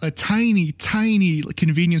a tiny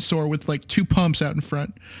convenience store with like 2 pumps out in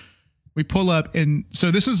front. We pull up, and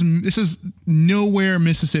so this is nowhere,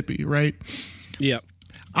 Mississippi, right? Yep.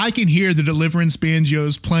 I can hear the Deliverance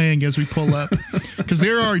banjos playing as we pull up, because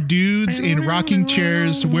there are dudes in rocking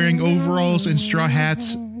chairs wearing overalls and straw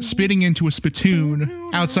hats spitting into a spittoon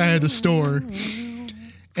outside of the store.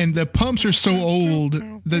 And the pumps are so old,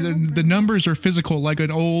 the numbers are physical, like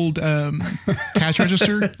an old cash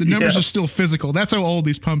register. The numbers are still physical. That's how old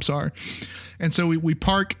these pumps are. And so we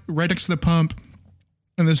park right next to the pump,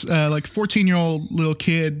 and this like 14-year-old little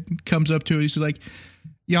kid comes up to us. He's like,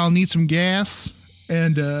 "Y'all need some gas?"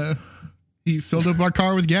 And he filled up our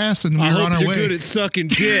car with gas, and we were on our way. I hope you're good at sucking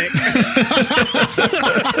dick.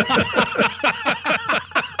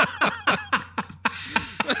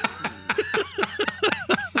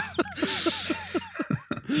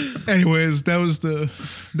 Anyways, that was the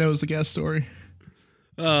gas story.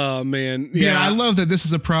 Oh man, yeah. I love that this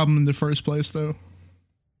is a problem in the first place, though.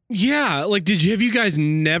 Yeah, like, have you guys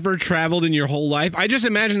never traveled in your whole life? I just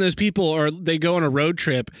imagine those people they go on a road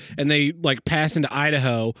trip and they like pass into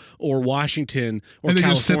Idaho or Washington or and they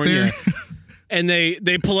California, just sit there. and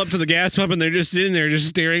they pull up to the gas pump and they're just sitting there just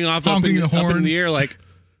staring off up in the air like,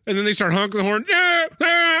 and then they start honking the horn.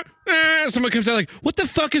 Someone comes out like, what the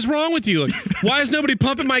fuck is wrong with you? Like, why is nobody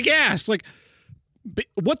pumping my gas? Like,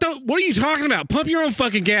 what are you talking about? Pump your own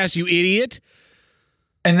fucking gas, you idiot.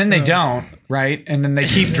 And then they don't, right? And then they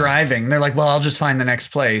keep driving. They're like, well, I'll just find the next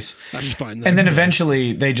place. And then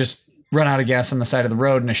eventually they just run out of gas on the side of the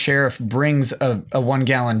road, and a sheriff brings a 1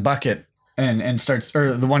 gallon bucket and starts,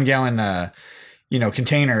 or the 1 gallon,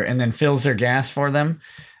 container, and then fills their gas for them.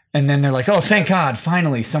 And then they're like, oh, thank God,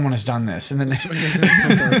 finally someone has done this. And then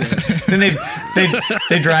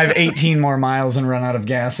they drive 18 more miles and run out of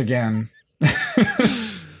gas again.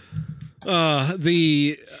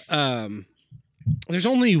 There's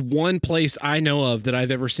only one place I know of that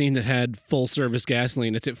I've ever seen that had full service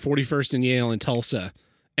gasoline. It's at 41st and Yale in Tulsa.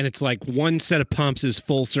 And it's like one set of pumps is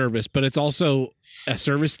full service, but it's also a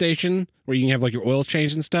service station where you can have like your oil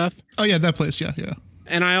change and stuff. Oh yeah, that place. Yeah.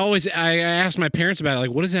 And I asked my parents about it, like,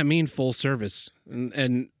 what does that mean, full service?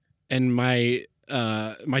 And my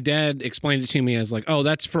dad explained it to me as like, oh,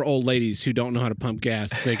 that's for old ladies who don't know how to pump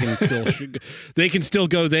gas. They can still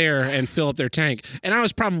go there and fill up their tank. And I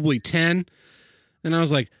was probably 10, and I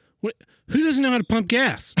was like, what? Who doesn't know how to pump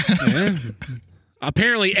gas?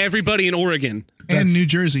 Apparently, everybody in Oregon and New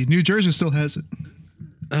Jersey. New Jersey still has it.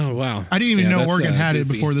 Oh wow! I didn't even know Oregon had it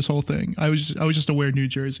before this whole thing. I was just aware New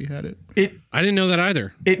Jersey had it. I didn't know that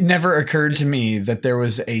either. It never occurred to me that there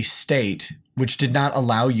was a state which did not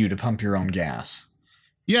allow you to pump your own gas.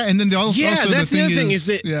 Yeah, and then that's the other thing is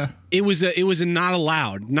that it was a not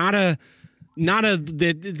allowed, not a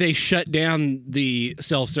that they shut down the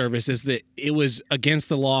self-service, is that it was against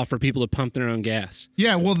the law for people to pump their own gas.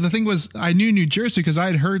 Yeah, well, the thing was, I knew New Jersey because I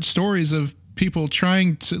had heard stories of people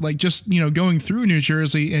trying to going through New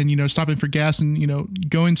Jersey and stopping for gas and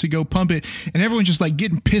going to go pump it, and everyone just like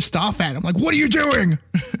getting pissed off at him, like, what are you doing?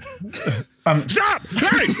 Stop!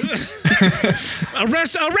 Hey!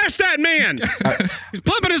 arrest that man! He's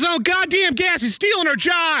pumping his own goddamn gas. He's stealing our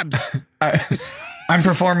jobs. I'm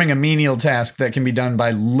performing a menial task that can be done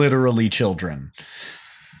by literally children.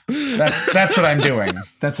 That's what I'm doing.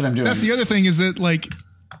 That's the other thing is that like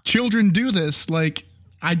children do this. Like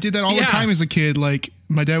I did that all the time as a kid. Like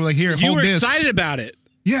my dad was like, "Here, hold this." You were excited about it.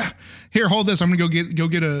 Yeah. Here, hold this. I'm gonna go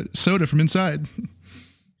get a soda from inside.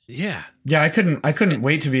 Yeah. Yeah. I couldn't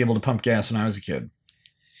wait to be able to pump gas when I was a kid.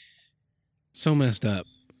 So messed up.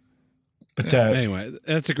 But anyway,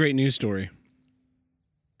 that's a great news story.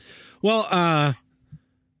 Well,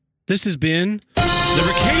 this has been the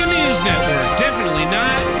Ricada News Network. Definitely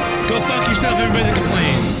not. Go fuck yourself, everybody that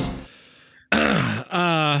complains.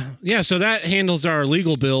 So that handles our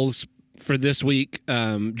legal bills for this week.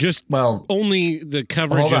 Only the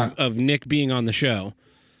coverage of Nick being on the show.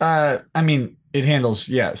 I mean, it handles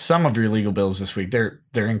some of your legal bills this week. They're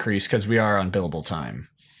increased because we are on billable time.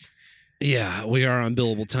 Yeah, we are on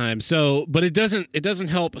billable time. So, but it doesn't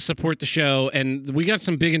help support the show. And we got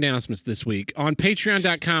some big announcements this week on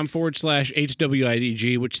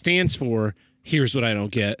patreon.com/HWIDG, which stands for Here's What I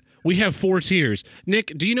Don't Get. We have 4 tiers.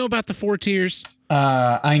 Nick, do you know about the 4 tiers?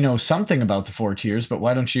 I know something about the 4 tiers, but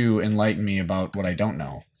why don't you enlighten me about what I don't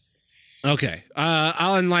know? Okay.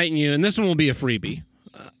 I'll enlighten you. And this one will be a freebie.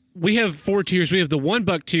 We have 4 tiers. We have the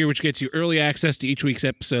 $1 tier, which gets you early access to each week's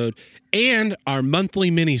episode, and our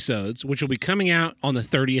monthly minisodes, which will be coming out on the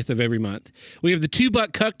 30th of every month. We have the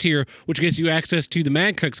 $2 Cuck tier, which gets you access to the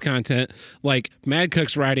Mad Cucks content, like Mad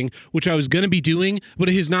Cucks writing, which I was going to be doing, but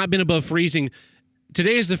it has not been above freezing.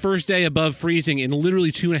 Today is the first day above freezing in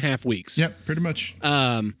literally 2.5 weeks. Yep, pretty much.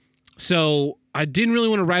 So I didn't really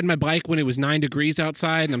want to ride my bike when it was 9 degrees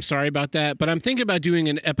outside, and I'm sorry about that. But I'm thinking about doing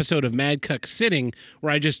an episode of Mad Cuck Sitting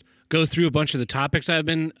where I just go through a bunch of the topics I've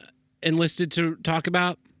been enlisted to talk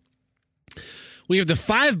about. We have the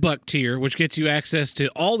 $5 tier, which gets you access to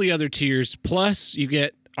all the other tiers. Plus, you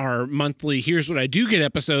get our monthly Here's What I Do Get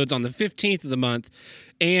episodes on the 15th of the month.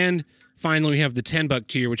 And finally, we have the $10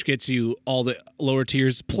 tier, which gets you all the lower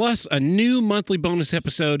tiers, plus a new monthly bonus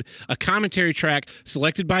episode, a commentary track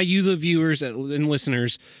selected by you, the viewers and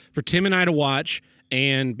listeners, for Tim and I to watch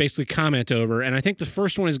and basically comment over. And I think the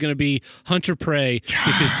first one is going to be Hunter Prey,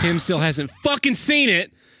 because Tim still hasn't fucking seen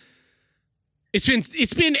it.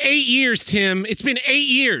 It's been 8 years, Tim. It's been 8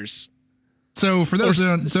 years. So for those,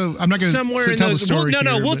 so I'm not going to tell the story.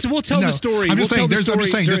 We'll tell the story. I'm just saying there's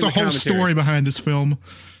a whole story behind this film.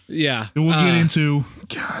 Yeah. That we'll get into.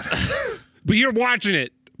 God. But you're watching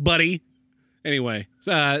it, buddy. Anyway,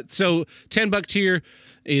 so $10 tier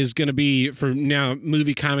is going to be for now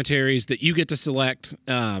movie commentaries that you get to select.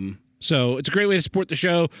 So it's a great way to support the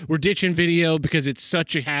show. We're ditching video because it's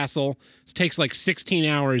such a hassle. It takes like 16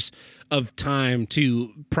 hours of time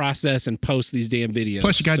to process and post these damn videos.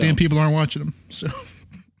 Plus, you goddamn people aren't watching them. So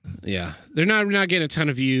yeah, they're not getting a ton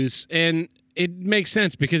of views, and it makes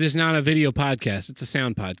sense because it's not a video podcast; it's a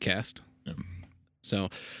sound podcast. Yeah. So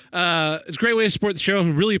it's a great way to support the show.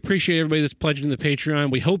 We really appreciate everybody that's pledging to the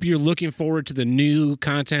Patreon. We hope you're looking forward to the new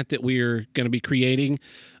content that we're going to be creating.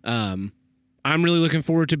 I'm really looking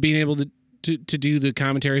forward to being able to do the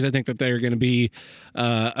commentaries. I think that they're going to be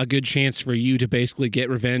a good chance for you to basically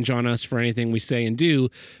get revenge on us for anything we say and do,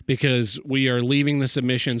 because we are leaving the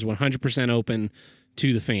submissions 100% open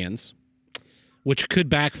to the fans, which could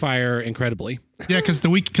backfire incredibly. Yeah,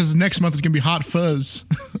 because next month is going to be Hot Fuzz.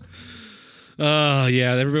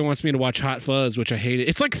 Yeah, everybody wants me to watch Hot Fuzz, which I hate it.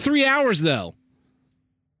 It's like 3 hours, though.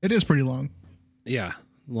 It is pretty long. Yeah,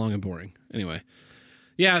 long and boring. Anyway.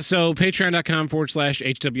 Yeah, so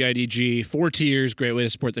patreon.com/HWIDG, 4 tiers, great way to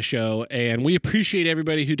support the show, and we appreciate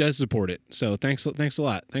everybody who does support it. So thanks a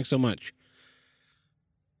lot. Thanks so much.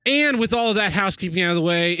 And with all of that housekeeping out of the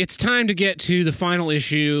way, it's time to get to the final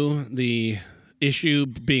issue, the issue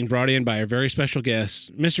being brought in by our very special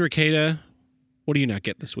guest. Mr. Ikeda, what do you not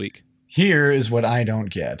get this week? Here is what I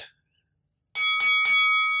don't get.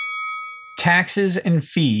 Taxes and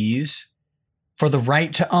fees for the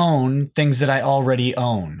right to own things that I already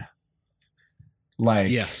own. Like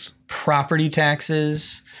yes, property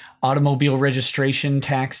taxes, automobile registration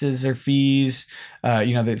taxes or fees.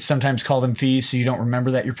 They sometimes call them fees, so you don't remember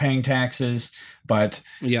that you're paying taxes. But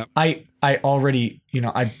yeah, I already,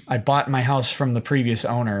 I bought my house from the previous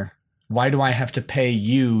owner. Why do I have to pay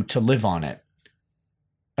you to live on it?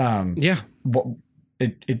 Yeah,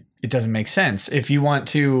 it doesn't make sense. If you want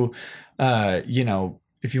to,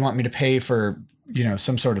 if you want me to pay for,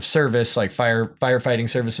 some sort of service like firefighting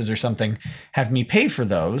services or something, have me pay for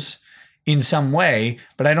those in some way.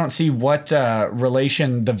 But I don't see what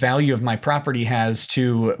relation the value of my property has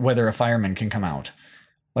to whether a fireman can come out.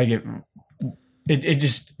 Like it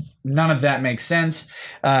just, none of that makes sense.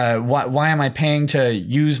 Why am I paying to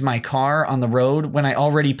use my car on the road when I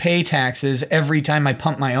already pay taxes every time I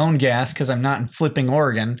pump my own gas because I'm not in flipping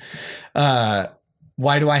Oregon?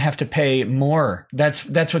 Why do I have to pay more?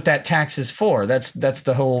 That's what that tax is for. That's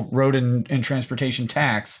the whole road and transportation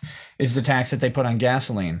tax, is the tax that they put on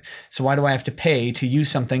gasoline. So why do I have to pay to use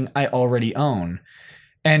something I already own?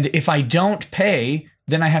 And if I don't pay,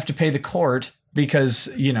 then I have to pay the court because,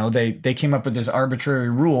 they came up with this arbitrary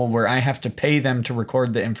rule where I have to pay them to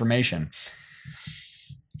record the information.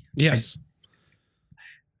 Yes.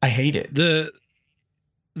 I hate it.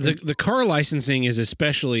 The car licensing is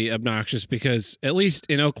especially obnoxious because, at least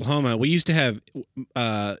in Oklahoma, we used to have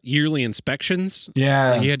yearly inspections.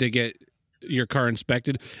 Yeah. Like you had to get your car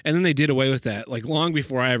inspected, and then they did away with that, like long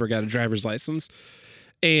before I ever got a driver's license.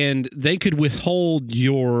 And they could withhold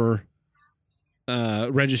your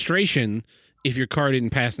registration if your car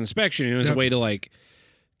didn't pass inspection. It was a way to like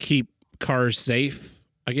keep cars safe,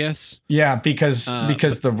 I guess. Yeah, because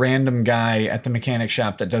the random guy at the mechanic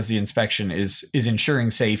shop that does the inspection is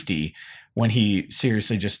ensuring safety when he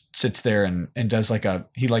seriously just sits there and does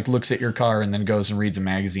he looks at your car and then goes and reads a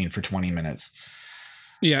magazine for 20 minutes.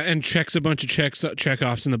 Yeah, and checks a bunch of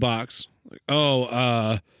check-offs in the box. Like,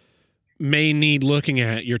 may need looking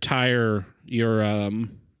at your tire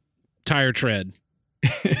tread.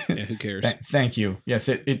 Yeah, who cares? Thank you. Yes,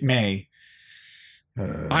 it may.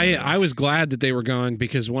 I was glad that they were gone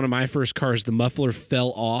because one of my first cars, the muffler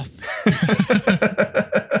fell off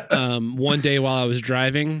one day while I was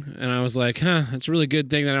driving, and I was like, it's a really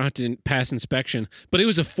good thing that I don't have to pass inspection. But it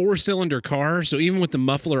was a 4-cylinder car, so even with the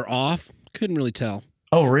muffler off, couldn't really tell.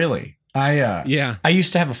 Oh, really? Yeah. I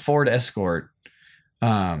used to have a Ford Escort.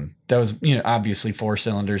 That was, obviously 4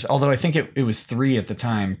 cylinders, although I think it was 3 at the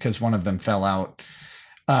time because one of them fell out.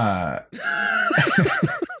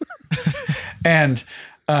 And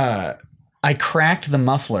I cracked the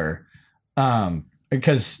muffler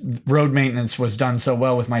because road maintenance was done so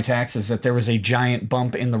well with my taxes that there was a giant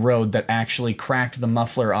bump in the road that actually cracked the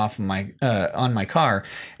muffler off of my on my car.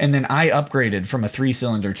 And then I upgraded from a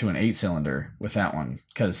 3-cylinder to an 8-cylinder with that one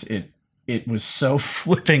because it was so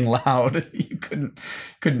flipping loud. You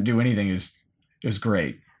couldn't do anything. It was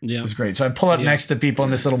great. Yeah. It was great. So I pull up next to people in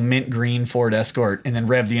this little mint green Ford Escort and then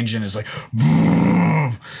rev the engine. It's like,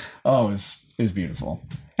 oh, it was beautiful.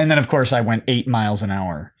 And then, of course, I went 8 miles an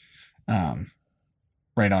hour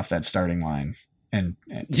right off that starting line. And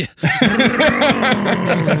yeah.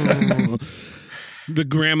 The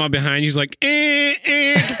grandma behind you's like, get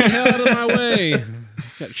the hell out of my way.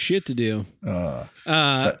 Got shit to do.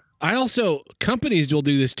 I also, companies will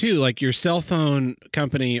do this too. Like your cell phone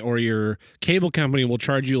company or your cable company will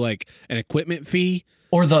charge you like an equipment fee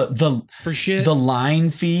Or the for shit. the line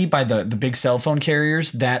fee by the big cell phone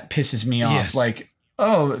carriers, that pisses me off. Yes. Like,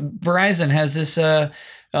 oh, Verizon has this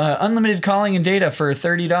unlimited calling and data for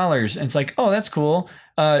 $30. And it's like, oh, that's cool.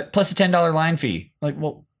 Plus a $10 line fee. Like,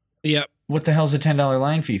 well, Yep. what the hell's a $10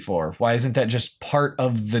 line fee for? Why isn't that just part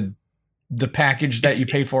of the package that you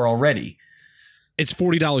pay for already? It's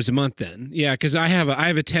 $40 a month then. Yeah, because I have a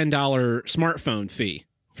 $10 smartphone fee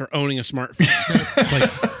for owning a smartphone. It's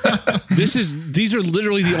like these are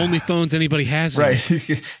literally the only phones anybody has. Right.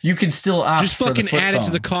 You can still opt Just for fucking the flip add it to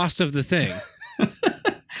phone. the cost of the thing.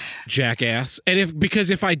 Jackass. And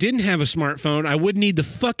because if I didn't have a smartphone, I would need the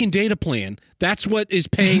fucking data plan. That's what is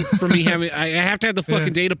paying for me having. I have to have the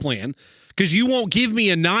fucking data plan because you won't give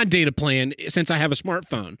me a non-data plan since I have a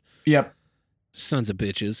smartphone. Yep. Sons of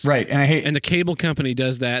bitches. Right. And I hate. And the cable company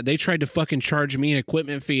does that. They tried to fucking charge me an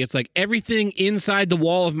equipment fee. It's like everything inside the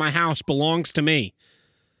wall of my house belongs to me.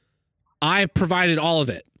 I provided all of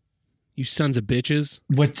it. You sons of bitches.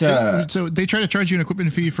 What? So they try to charge you an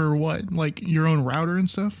equipment fee for what? Like your own router and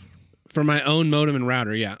stuff? For my own modem and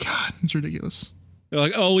router, yeah. God, it's ridiculous. They're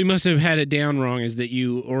like, oh, we must have had it down wrong. Is that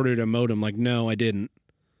you ordered a modem? Like, no, I didn't.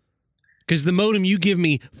 Because the modem you give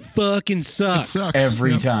me fucking sucks. It sucks.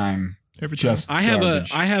 Every Yep. time. Every time. Just I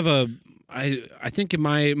garbage. think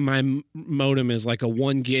my modem is like a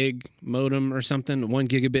 1 gig modem or something, 1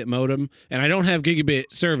 gigabit modem, and I don't have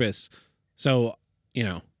gigabit service, so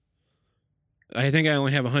I think I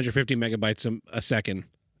only have 150 megabytes a second,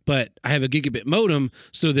 but I have a gigabit modem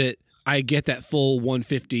so that I get that full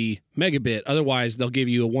 150 megabit. Otherwise, they'll give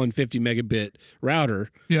you a 150 megabit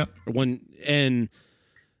router, Yeah. or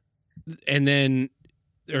and then.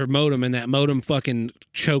 Or modem, and that modem fucking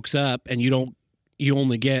chokes up, and you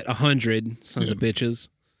only get 100 sons of bitches.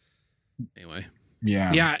 Anyway,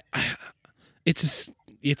 yeah, it's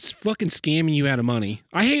fucking scamming you out of money.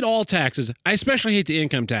 I hate all taxes. I especially hate the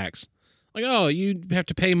income tax. Like, oh, you have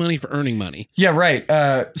to pay money for earning money. Yeah, right.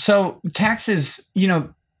 So taxes,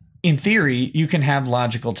 in theory, you can have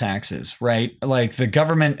logical taxes, right? Like the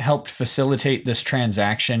government helped facilitate this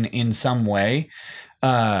transaction in some way.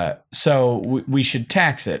 So we should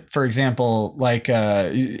tax it. For example, like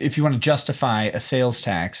if you want to justify a sales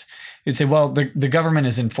tax, you'd say, well, the government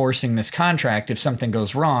is enforcing this contract. If something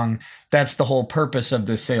goes wrong, that's the whole purpose of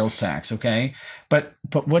this sales tax. Okay. But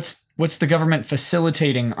what's the government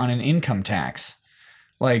facilitating on an income tax?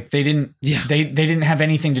 Like they didn't have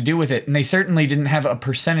anything to do with it. And they certainly didn't have a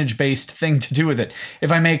percentage based thing to do with it.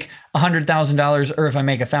 If I make $100,000 or if I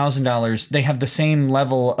make $1,000, they have the same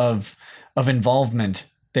level of involvement.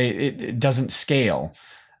 It doesn't scale.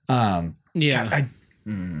 The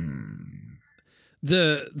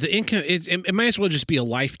income it might as well just be a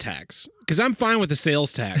life tax, because I'm fine with the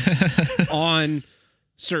sales tax on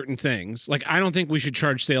certain things. Like I don't think we should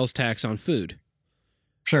charge sales tax on food.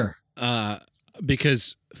 Sure.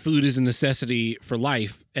 Because food is a necessity for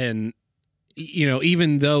life, and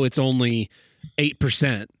even though it's only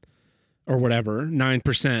 8% or whatever,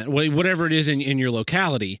 9%, whatever it is in your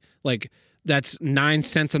locality, like that's 9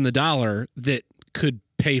 cents on the dollar that could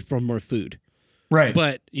pay for more food. Right.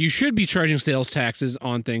 But you should be charging sales taxes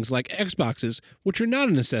on things like Xboxes, which are not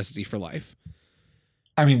a necessity for life.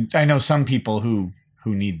 I mean, I know some people who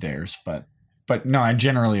need theirs, but no, I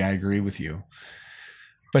agree with you.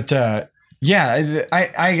 But yeah,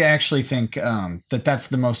 I actually think that's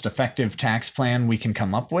the most effective tax plan we can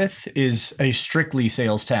come up with is a strictly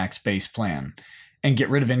sales tax based plan, and get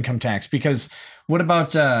rid of income tax. Because what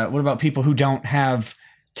about people who don't have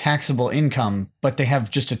taxable income, but they have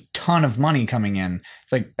just a ton of money coming in?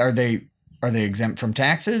 It's like, are they exempt from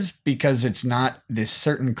taxes because it's not this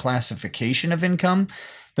certain classification of income?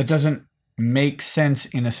 That doesn't make sense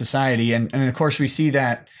in a society. And of course we see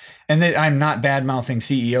that, and I'm not bad mouthing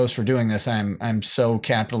CEOs for doing this. I'm so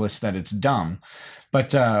capitalist that it's dumb.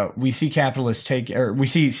 But we see we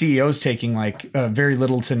see CEOs taking like very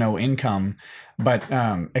little to no income, but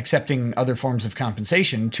accepting other forms of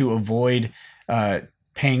compensation to avoid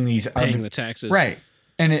paying the taxes. Right.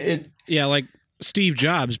 And like Steve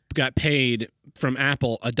Jobs got paid from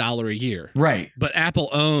Apple $1 a year. Right. But Apple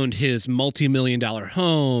owned his multi-million-dollar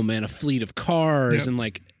home and a fleet of cars, and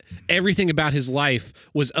like everything about his life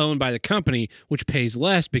was owned by the company, which pays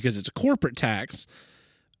less because it's a corporate tax.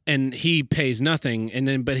 And he pays nothing,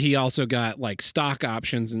 but he also got like stock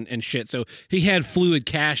options and shit. So he had fluid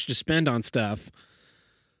cash to spend on stuff.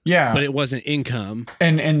 Yeah, but it wasn't income.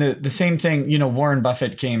 And the same thing, Warren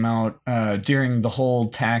Buffett came out during the whole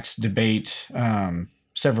tax debate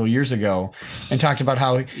several years ago and talked about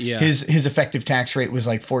how his effective tax rate was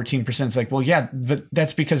like 14%. It's like, well, yeah, but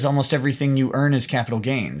that's because almost everything you earn is capital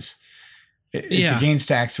gains. It's a gains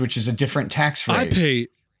tax, which is a different tax rate.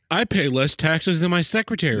 I pay less taxes than my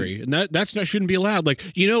secretary, and that's not shouldn't be allowed. Like,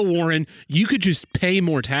 Warren, you could just pay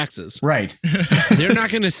more taxes. Right. They're not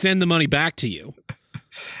going to send the money back to you.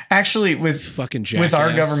 Actually, with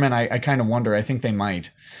our government, I kind of wonder. I think they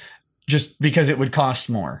might, just because it would cost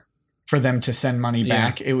more for them to send money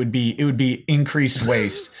back. It would be increased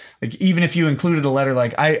waste. Like, even if you included a letter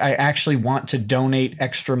like, I actually want to donate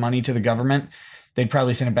extra money to the government, they'd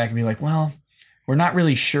probably send it back and be like, well, we're not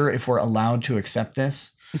really sure if we're allowed to accept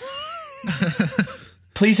this.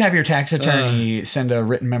 Please have your tax attorney send a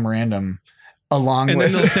written memorandum along with.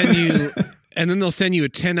 Then they'll send you. And then they'll send you a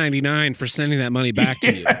 1099 for sending that money back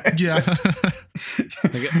to you. Yeah.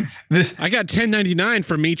 I got 1099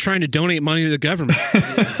 for me trying to donate money to the government.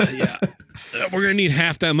 Yeah. We're going to need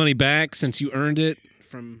half that money back since you earned it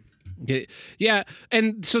from. Yeah.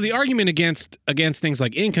 And so the argument against things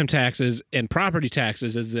like income taxes and property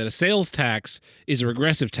taxes is that a sales tax is a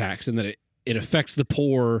regressive tax and that it affects the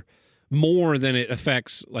poor more than it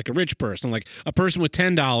affects like a rich person. Like a person with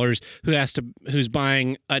 $10 who's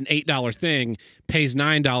buying an $8 thing pays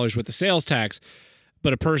 $9 with the sales tax,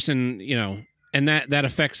 but a person, and that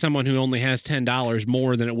affects someone who only has $10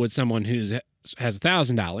 more than it would someone who has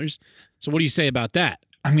 $1,000. So what do you say about that?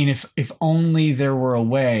 I mean, if only there were a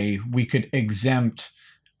way we could exempt,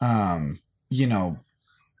 I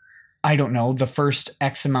don't know, the first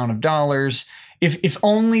X amount of dollars. If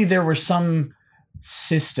only there were some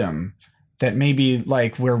system that maybe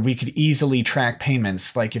like where we could easily track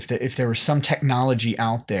payments, like if there was some technology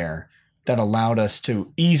out there that allowed us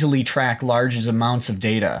to easily track large amounts of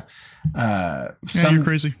data. You're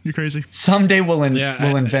crazy. Someday we'll invent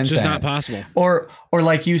that. It's just not possible. Or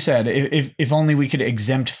like you said, if only we could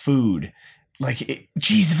exempt food. Like,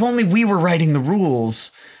 if only we were writing the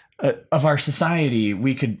rules of our society,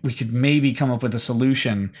 we could maybe come up with a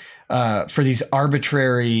solution for these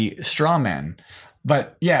arbitrary straw men.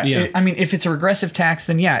 But if it's a regressive tax,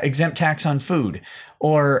 then exempt tax on food,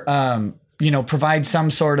 or provide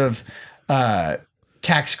some sort of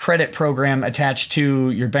tax credit program attached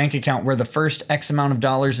to your bank account where the first X amount of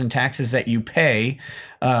dollars in taxes that you pay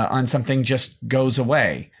on something just goes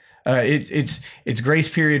away. It's grace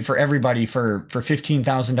period for everybody for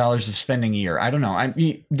 $15,000 of spending a year. I don't know. I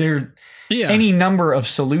mean, there any number of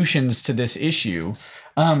solutions to this issue.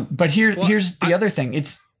 But here's the other thing.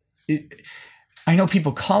 I know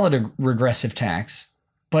people call it a regressive tax,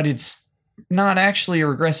 but it's not actually a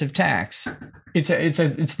regressive tax. It's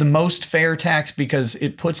the most fair tax because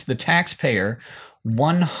it puts the taxpayer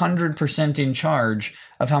 100% in charge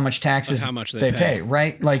of how much taxes they pay,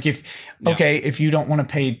 right? Like if you don't want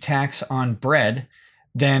to pay tax on bread,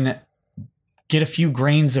 then get a few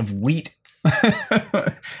grains of wheat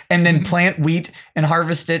and then plant wheat and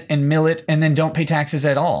harvest it and mill it and then don't pay taxes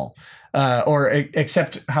at all. Or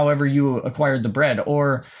except however you acquired the bread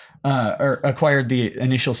or acquired the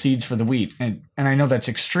initial seeds for the wheat. And I know that's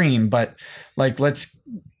extreme, but like, let's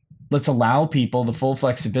allow people the full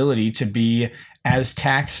flexibility to be as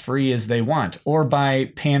tax-free as they want, or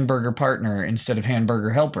buy Hamburger Partner instead of Hamburger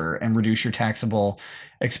Helper and reduce your taxable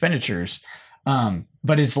expenditures.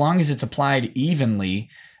 But as long as it's applied evenly,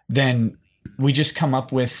 then we just come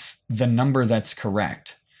up with the number that's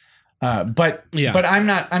correct. But I'm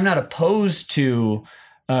not opposed to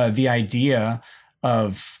the idea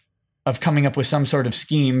of coming up with some sort of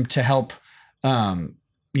scheme to help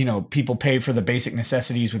people pay for the basic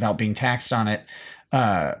necessities without being taxed on it.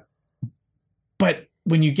 But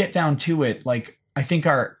when you get down to it, like I think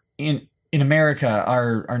in America,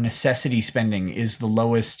 our necessity spending is the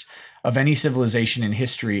lowest of any civilization in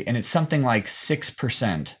history, and it's something like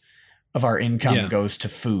 6% of our income goes to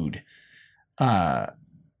food.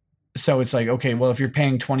 So it's like, okay, well, if you're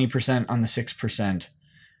paying 20% on the 6%,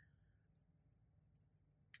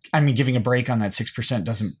 I mean, giving a break on that 6%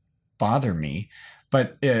 doesn't bother me,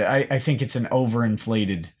 but I think it's an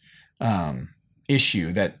overinflated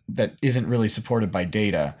issue that isn't really supported by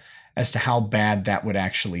data as to how bad that would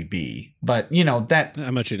actually be. But that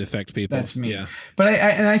how much it affect people. That's me. Yeah. But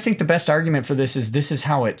I think the best argument for this is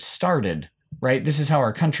how it started, right? This is how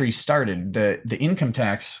our country started. The income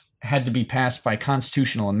tax had to be passed by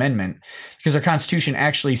constitutional amendment because our Constitution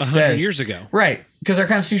actually says 100 years ago. Right. Because our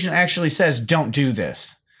Constitution actually says, don't do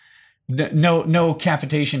this. No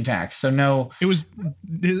capitation tax. So no,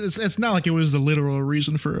 it's not like it was the literal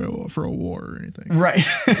reason for a war or anything. Right.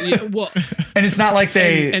 Yeah, well, and it's not like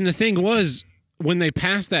and the thing was when they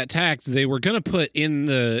passed that tax, they were going to put in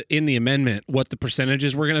the amendment what the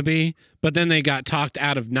percentages were going to be, but then they got talked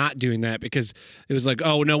out of not doing that because it was like,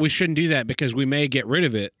 oh no, we shouldn't do that because we may get rid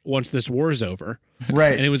of it once this war is over.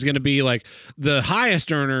 Right. And it was going to be like the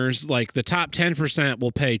highest earners, like the top 10%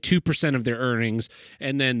 will pay 2% of their earnings,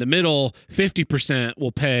 and then the middle 50%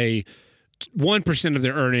 will pay 1% of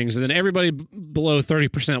their earnings, and then everybody below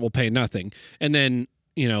 30% will pay nothing. And then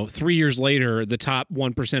 3 years later, the top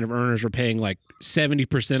 1% of earners were paying like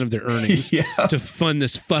 70% of their earnings to fund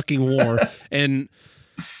this fucking war, and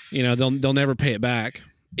they'll never pay it back.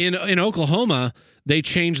 In Oklahoma, they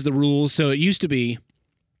changed the rules, so it used to be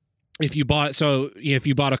if you bought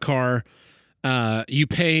a car, you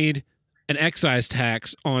paid an excise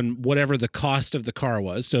tax on whatever the cost of the car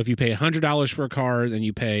was. So if you pay $100 for a car, then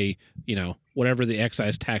you pay, whatever the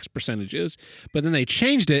excise tax percentage is. But then they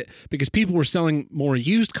changed it because people were selling more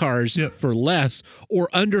used cars for less or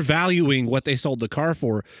undervaluing what they sold the car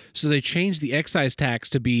for. So they changed the excise tax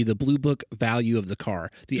to be the Blue Book value of the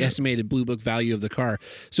car, the estimated Blue Book value of the car.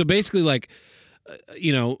 So basically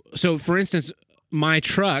so for instance, my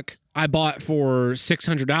truck I bought for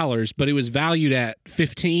 $600, but it was valued at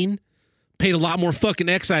 $15,000. Paid a lot more fucking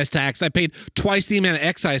excise tax. I paid twice the amount of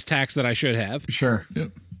excise tax that I should have. Sure.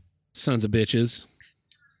 Yep. Sons of bitches.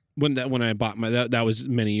 When I bought that was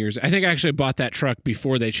many years. I think I actually bought that truck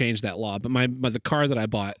before they changed that law. But the car that I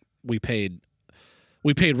bought, we paid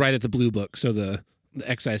right at the Blue Book, so the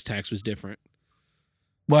excise tax was different.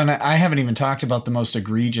 Well, and I haven't even talked about the most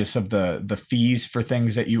egregious of the fees for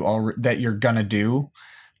things that you're gonna do.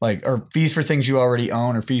 Like, or fees for things you already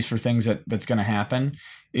own, or fees for things that's going to happen,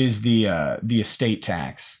 is the estate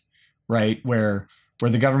tax, right? Where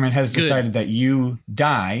the government has decided that you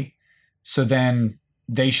die, so then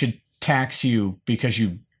they should tax you because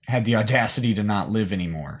you had the audacity to not live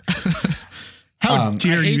anymore. How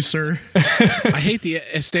dare you, sir? I hate the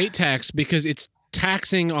estate tax because it's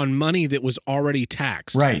taxing on money that was already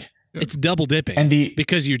taxed. Right. It's double dipping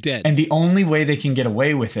because you're dead. And the only way they can get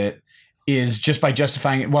away with it is just by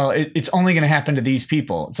justifying it. Well, it's only going to happen to these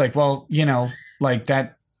people. It's like, well, like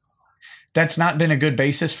that's not been a good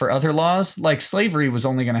basis for other laws. Like slavery was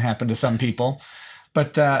only going to happen to some people,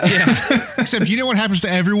 but except you know what happens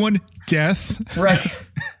to everyone? Death. Right.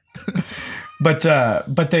 But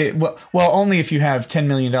they only if you have $10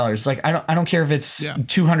 million. Like I don't care if it's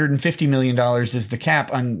 $250 million is the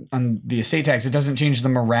cap on the estate tax. It doesn't change the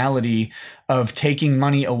morality of taking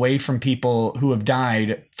money away from people who have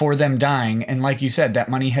died for them dying. And like you said, that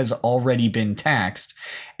money has already been taxed.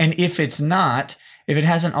 And if it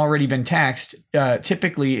hasn't already been taxed,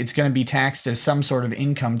 typically it's going to be taxed as some sort of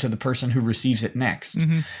income to the person who receives it next.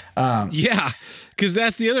 Mm-hmm. Because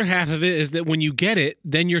that's the other half of it, is that when you get it,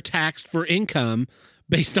 then you're taxed for income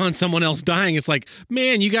based on someone else dying. It's like,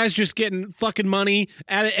 man, you guys just getting fucking money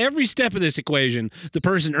out of every step of this equation. The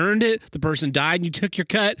person earned it. The person died and you took your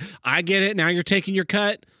cut. I get it. Now you're taking your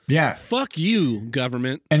cut. Yeah. Fuck you,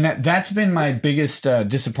 government. And that's been my biggest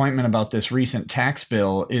disappointment about this recent tax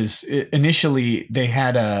bill is initially they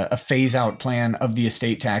had a phase out plan of the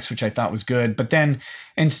estate tax, which I thought was good. But then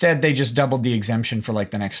instead they just doubled the exemption for like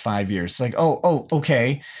the next 5 years. It's like, oh,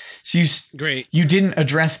 okay. So you didn't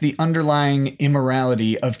address the underlying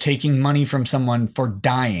immorality of taking money from someone for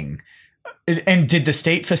dying. And did the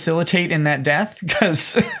state facilitate in that death?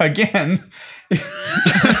 Because again...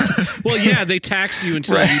 Well, yeah, they taxed you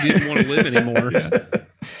until you didn't want to live anymore.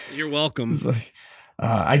 You're welcome. It's like,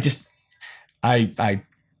 I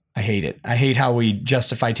hate it. I hate how we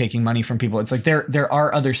justify taking money from people. It's like there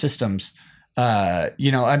are other systems, and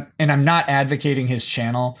I'm not advocating his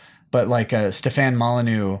channel, but like Stefan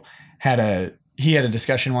Molyneux had a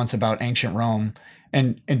discussion once about ancient Rome,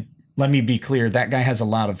 and let me be clear, that guy has a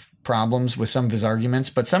lot of problems with some of his arguments,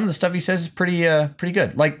 but some of the stuff he says is pretty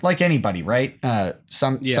good. Like anybody, right?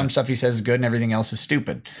 Some stuff he says is good and everything else is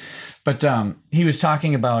stupid. But he was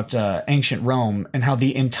talking about ancient Rome and how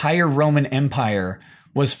the entire Roman Empire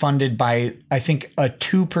was funded by, I think, a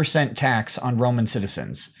 2% tax on Roman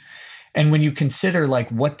citizens. And when you consider like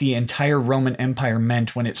what the entire Roman Empire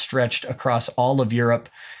meant when it stretched across all of Europe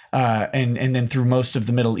and then through most of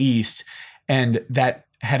the Middle East, and that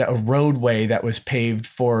had a roadway that was paved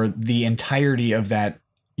for the entirety of that,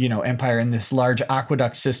 empire, in this large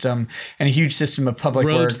aqueduct system and a huge system of public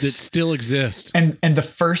roads works that still exist. And the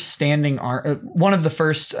first one of the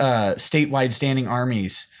first statewide standing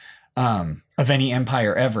armies of any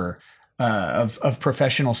empire ever, of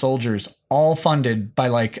professional soldiers, all funded by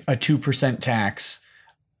like a 2% tax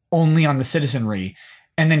only on the citizenry.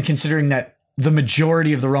 And then considering that the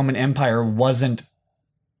majority of the Roman Empire weren't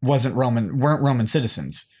Roman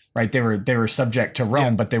citizens. right? They were subject to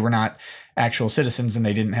Rome, but they were not actual citizens and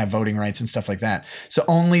they didn't have voting rights and stuff like that. So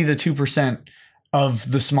only the 2%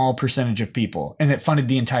 of the small percentage of people, and it funded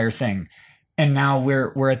the entire thing. And now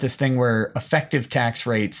we're at this thing where effective tax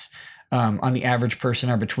rates on the average person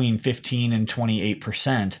are between 15 and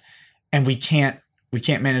 28%, and we can't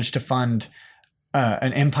manage to fund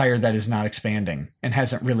an empire that is not expanding and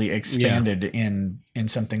hasn't really expanded in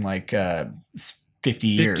something like 50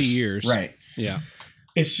 years. 50 years. Right. Yeah.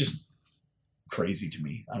 It's just crazy to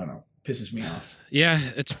me. I don't know. Pisses me off. Yeah,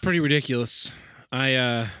 it's pretty ridiculous.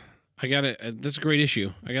 I gotta. That's a great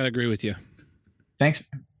issue. I gotta agree with you. Thanks.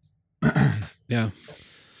 Yeah.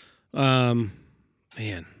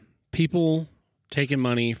 Man, people taking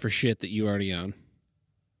money for shit that you already own.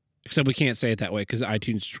 Except we can't say it that way because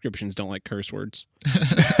iTunes subscriptions don't like curse words.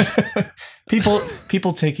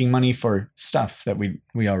 people taking money for stuff that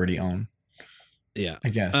we already own. Yeah, I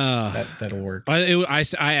guess that'll work. I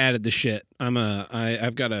added the shit.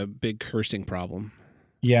 I've got a big cursing problem.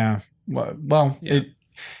 Yeah. Well, yeah.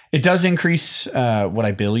 It does increase what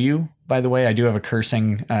I bill you. By the way, I do have a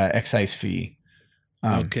cursing excise fee.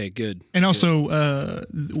 Okay, good. And also,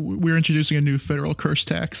 we're introducing a new federal curse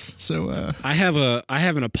tax. So I have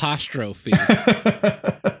an apostrophe.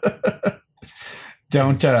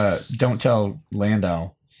 Don't tell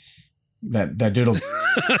Landau that dude'll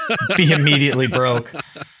be immediately broke.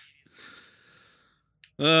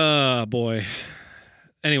 Oh boy.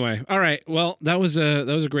 Anyway, all right. Well, that was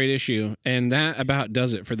a great issue, and that about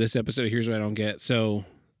does it for this episode of Here's What I Don't Get. So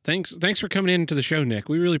thanks for coming into the show, Nick.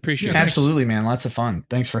 We really appreciate it. Absolutely, man. Lots of fun.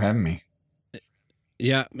 Thanks for having me.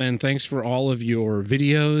 Yeah, and thanks for all of your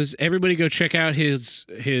videos. Everybody go check out his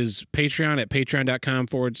Patreon at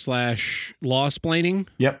patreon.com/lawsplaining.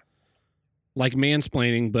 Yep. Like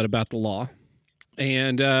mansplaining, but about the law.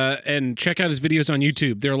 And check out his videos on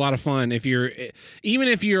YouTube. They're a lot of fun. Even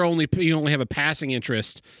if you only have a passing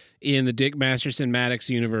interest in the Dick Masterson Maddox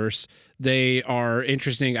universe, they are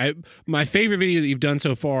interesting. My favorite video that you've done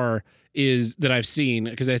so far is that I've seen,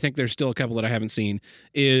 because I think there's still a couple that I haven't seen,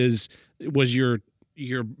 was your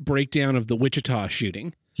breakdown of the Wichita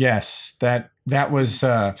shooting. Yes, that was.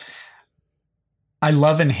 I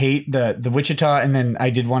love and hate the Wichita, and then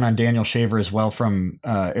I did one on Daniel Shaver as well from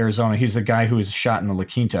Arizona. He's the guy who was shot in the La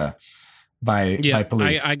Quinta by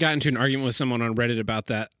police. I got into an argument with someone on Reddit about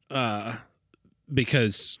that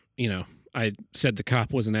because I said the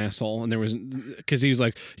cop was an asshole, and because he was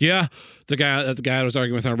like, yeah, the guy I was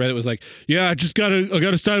arguing with on Reddit was like, yeah, I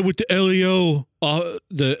gotta side with the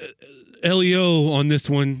LEO on this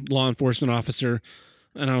one, law enforcement officer.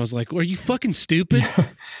 And I was like, are you fucking stupid?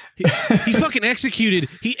 he fucking executed.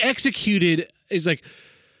 He executed is like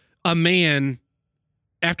a man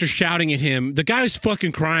after shouting at him. The guy was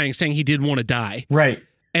fucking crying, saying he didn't want to die. Right.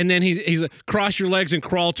 And then he's like, cross your legs and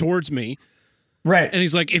crawl towards me. Right. And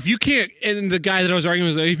he's like, if you can't, and the guy that I was arguing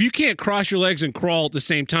with was like, if you can't cross your legs and crawl at the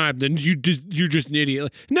same time, then you're just an idiot.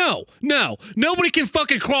 Like, no, nobody can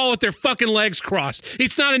fucking crawl with their fucking legs crossed.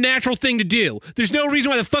 It's not a natural thing to do. There's no reason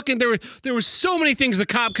why there were so many things the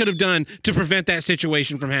cop could have done to prevent that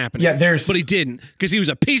situation from happening. Yeah, but he didn't, because he was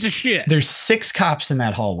a piece of shit. There's 6 cops in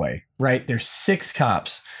that hallway, right? There's 6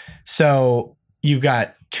 cops. So you've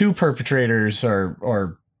got 2 perpetrators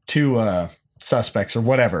or 2 suspects or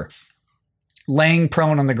whatever, laying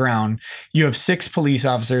prone on the ground. You have 6 police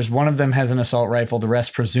officers. One of them has an assault rifle. The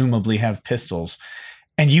rest presumably have pistols.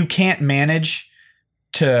 And you can't manage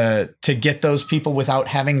to get those people without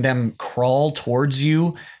having them crawl towards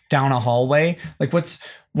you down a hallway. Like, what's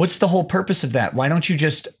the whole purpose of that? Why don't you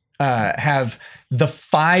just have the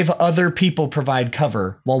 5 other people provide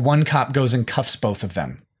cover while one cop goes and cuffs both of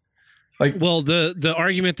them? Like, well, the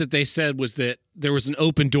argument that they said was that there was an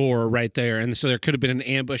open door right there, and so there could have been an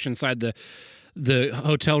ambush inside the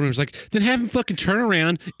hotel room. It's like, then have him fucking turn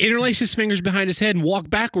around, interlace his fingers behind his head, and walk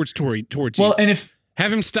backwards towards you. Well, and if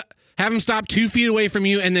have him stop 2 feet away from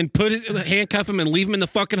you, and then handcuff him and leave him in the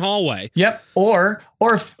fucking hallway. Yep. Or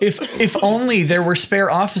if only there were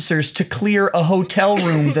spare officers to clear a hotel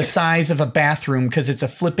room the size of a bathroom because it's a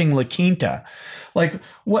flipping La Quinta. Like,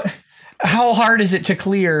 what? How hard is it to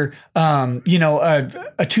clear, a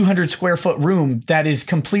 200 square foot room that is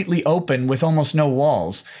completely open with almost no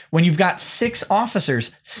walls? When you've got 6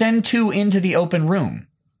 officers, send 2 into the open room.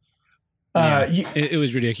 It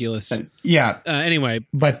was ridiculous. Anyway,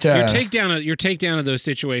 but your takedown of those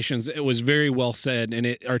situations, it was very well said, and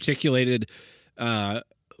it articulated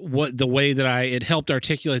it helped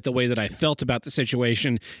articulate the way that I felt about the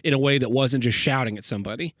situation in a way that wasn't just shouting at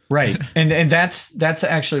somebody. Right. And that's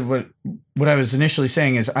actually what I was initially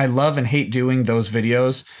saying is I love and hate doing those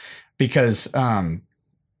videos because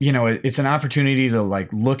it's an opportunity to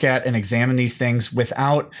like look at and examine these things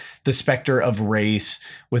without the specter of race,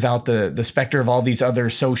 without the specter of all these other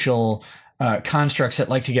social constructs that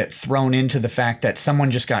like to get thrown into the fact that someone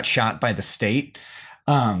just got shot by the state.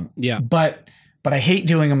 But I hate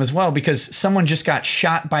doing them as well because someone just got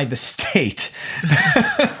shot by the state.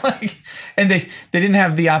 And they didn't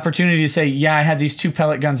have the opportunity to say, yeah, I had these 2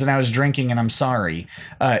 pellet guns and I was drinking and I'm sorry.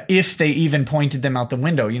 If they even pointed them out the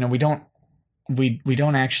window, we don't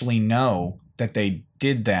actually know that they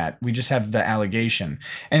did that. We just have the allegation.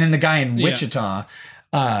 And then the guy in Wichita,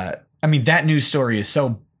 that news story is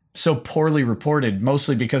so poorly reported,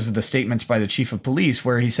 mostly because of the statements by the chief of police,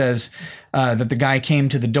 where he says that the guy came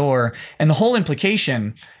to the door. And the whole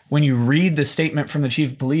implication, when you read the statement from the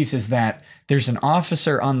chief of police, is that there's an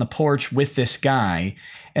officer on the porch with this guy,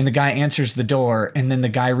 and the guy answers the door, and then the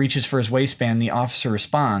guy reaches for his waistband, the officer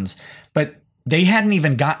responds. But they hadn't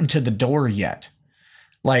even gotten to the door yet.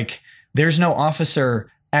 Like, there's no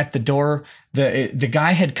officer at the door. The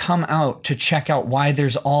guy had come out to check out why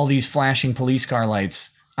there's all these flashing police car lights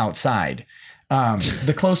outside.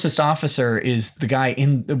 The closest officer is the guy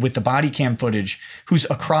with the body cam footage who's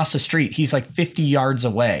across the street. He's like 50 yards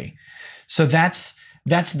away. So that's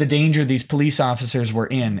the danger these police officers were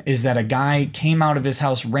in, is that a guy came out of his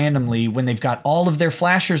house randomly when they've got all of their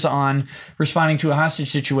flashers on, responding to a hostage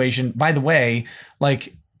situation. By the way,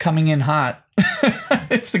 like, coming in hot.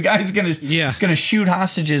 If the guy's gonna shoot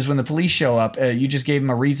hostages when the police show up, you just gave him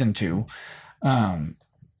a reason to.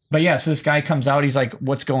 But yeah, so this guy comes out, he's like,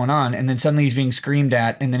 what's going on? And then suddenly he's being screamed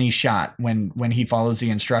at, and then he's shot when he follows the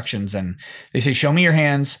instructions. And they say, show me your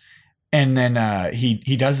hands. And then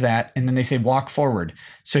he does that. And then they say, walk forward.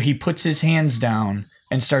 So he puts his hands down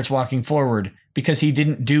and starts walking forward because he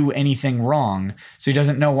didn't do anything wrong. So he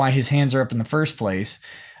doesn't know why his hands are up in the first place.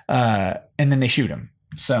 And then they shoot him.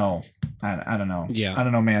 So I don't know. Yeah. I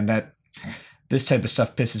don't know, man. This type of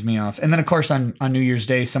stuff pisses me off. And then, of course, on New Year's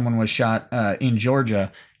Day, someone was shot in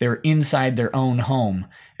Georgia. They were inside their own home.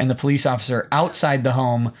 And the police officer outside the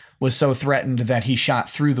home was so threatened that he shot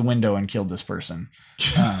through the window and killed this person.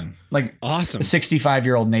 Awesome. A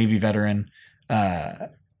 65-year-old Navy veteran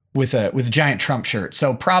with a giant Trump shirt.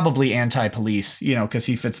 So probably anti-police, because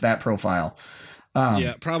he fits that profile.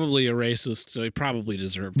 Probably a racist. So he probably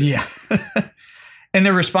deserved it. Yeah. And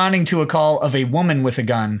they're responding to a call of a woman with a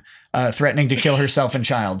gun threatening to kill herself and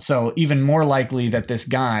child. So even more likely that this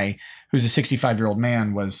guy, who's a 65-year-old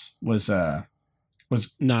man, was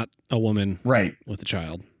not a woman, right, with a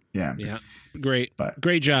child. Yeah. Great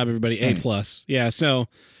job, everybody. Anyway. A+. Yeah. So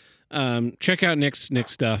check out Nick's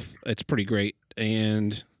stuff. It's pretty great.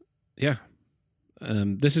 And yeah,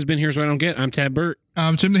 this has been Here's What I Don't Get. I'm Tad Burt.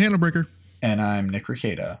 I'm Tim the Handlebreaker. And I'm Nick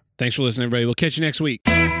Rekieta. Thanks for listening, everybody. We'll catch you next week.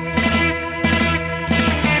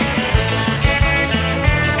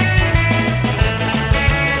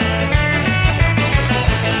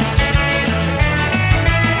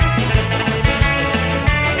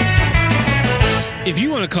 If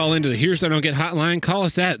you want to call into the Here's What I Don't Get hotline, call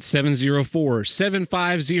us at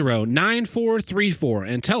 704-750-9434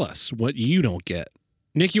 and tell us what you don't get.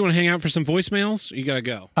 Nick, you want to hang out for some voicemails? You got to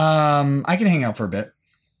go. I can hang out for a bit.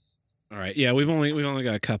 All right. Yeah, we've only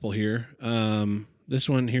got a couple here.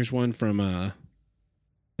 Here's one from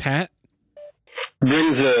Pat.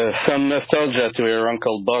 Brings some nostalgia to your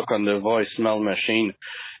Uncle Buck on the voicemail machine.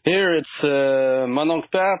 Here it's mon oncle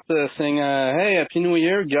Pat saying, hey, Happy New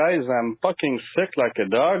Year, guys. I'm fucking sick like a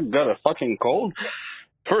dog. Got a fucking cold.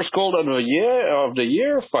 First cold of the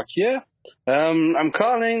year. Fuck yeah. I'm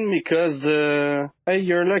calling because, hey,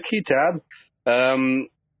 you're lucky, Tad.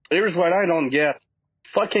 Here's what I don't get.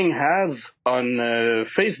 Fucking has on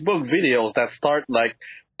Facebook videos that start like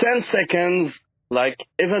 10 seconds, like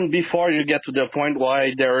even before you get to the point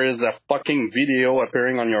why there is a fucking video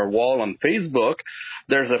appearing on your wall on Facebook.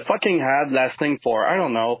 There's a fucking ad lasting for, I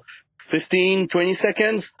don't know, 15, 20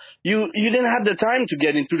 seconds. You didn't have the time to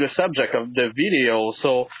get into the subject of the video.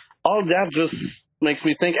 So all that just makes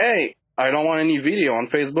me think, hey, I don't want any video on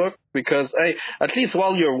Facebook because, hey, at least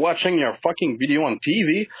while you're watching your fucking video on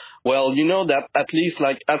TV, well, you know that at least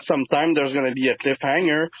like at some time there's going to be a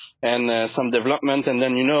cliffhanger and some development, and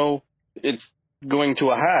then, you know, it's going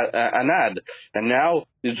to an ad. And now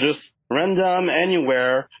it's just random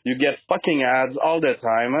anywhere. You get fucking ads all the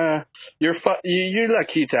time. You're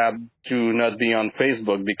lucky, Tab, to not be on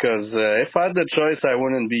Facebook because if I had the choice, I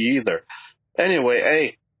wouldn't be either. Anyway,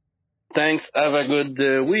 hey, thanks. Have a good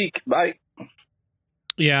week. Bye.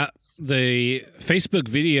 Yeah, the Facebook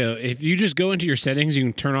video, if you just go into your settings, you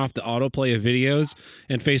can turn off the autoplay of videos,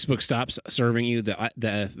 and Facebook stops serving you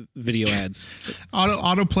the video ads.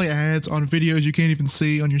 Autoplay ads on videos you can't even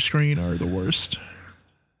see on your screen are the worst.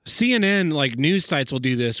 CNN, like news sites will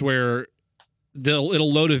do this where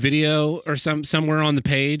it'll load a video or somewhere on the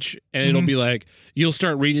page, and it'll be like, you'll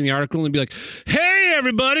start reading the article and be like, hey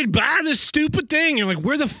everybody, buy this stupid thing. You're like,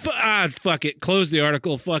 where the fuck it, close the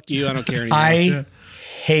article, fuck you, I don't care anymore. I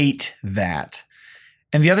hate that.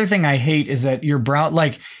 And the other thing I hate is that your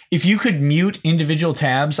like, if you could mute individual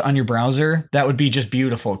tabs on your browser, that would be just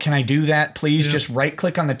beautiful. Can I do that, please? Just right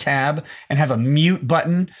click on the tab and have a mute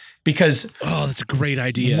button, because that's a great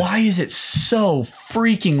idea. Why is it so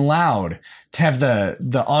freaking loud to have the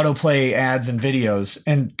autoplay ads and videos?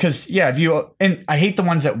 And because and I hate the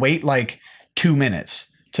ones that wait like 2 minutes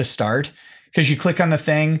to start, because you click on the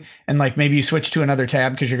thing and like maybe you switch to another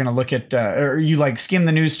tab because you're going to look at or you like skim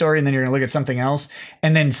the news story and then you're going to look at something else,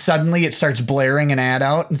 and then suddenly it starts blaring an ad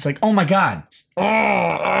out and it's like, oh my god,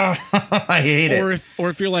 I hate it. Or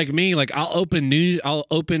if you're like me, like I'll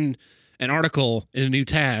open an article in a new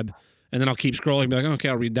tab, and then I'll keep scrolling and be like, okay,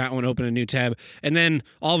 I'll read that one, open a new tab. And then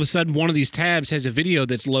all of a sudden one of these tabs has a video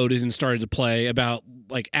that's loaded and started to play about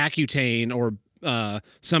like Accutane or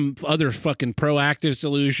some other fucking proactive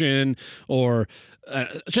solution, or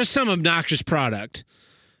just some obnoxious product,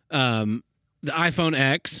 the iPhone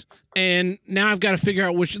X. And now I've got to figure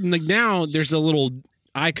out which, like now there's the little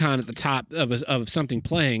icon at the top of something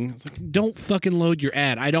playing. It's like, don't fucking load your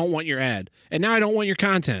ad. I don't want your ad. And now I don't want your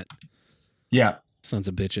content. Yeah. Sons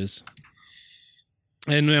of bitches.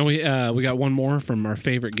 And now we got one more from our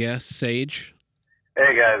favorite guest, Sage.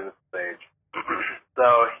 Hey guys, it's Sage. So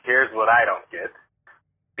here's what I don't get.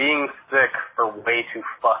 Being sick for way too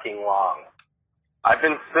fucking long. I've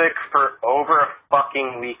been sick for over a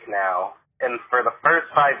fucking week now, and for the first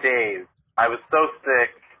 5 days, I was so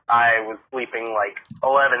sick, I was sleeping like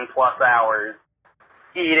 11 plus hours,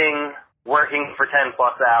 eating, working for 10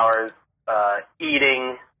 plus hours,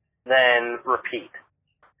 eating, then repeat.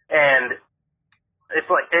 And it's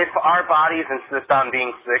like, if our bodies insist on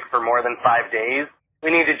being sick for more than 5 days, we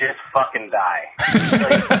need to just fucking die.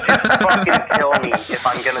 Like, just fucking kill me if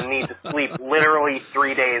I'm gonna need to sleep literally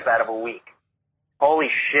 3 days out of a week. Holy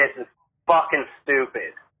shit, this is fucking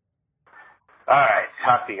stupid. Alright,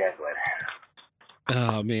 talk to you guys later.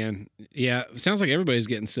 Oh, man. Yeah, sounds like everybody's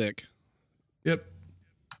getting sick. Yep.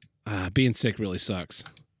 Being sick really sucks.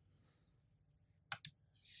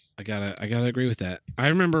 I gotta agree with that. I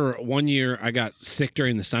remember one year I got sick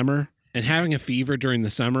during the summer, and having a fever during the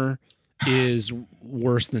summer is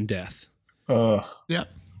worse than death. Yeah,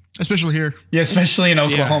 especially here. Yeah, especially in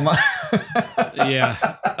Oklahoma.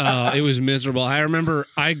 Yeah. It was miserable. I remember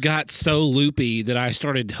I got so loopy that I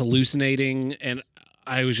started hallucinating, and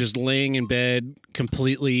I was just laying in bed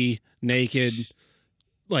completely naked,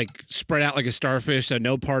 like spread out like a starfish, so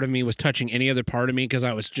no part of me was touching any other part of me because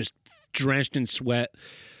I was just drenched in sweat.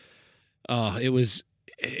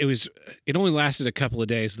 It only lasted a couple of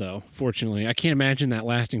days though, fortunately. I can't imagine that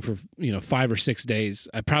lasting for, 5 or 6 days.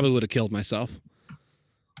 I probably would have killed myself.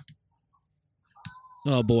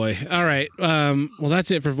 Oh boy. All right. Well,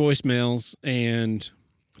 that's it for voicemails. And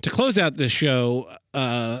to close out this show,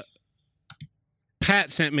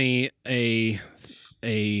 Pat sent me he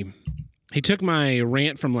took my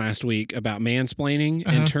rant from last week about mansplaining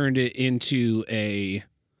and turned it into a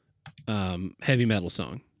heavy metal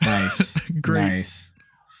song. Nice. Great. Nice.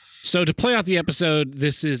 So to play out the episode,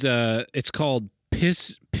 this is it's called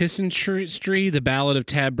Pissantry, the Ballad of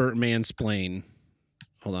Tad Burt Mansplain.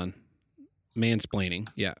 Hold on. Mansplaining.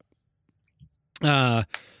 Yeah.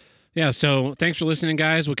 Yeah, so thanks for listening,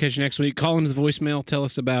 guys. We'll catch you next week. Call into the voicemail. Tell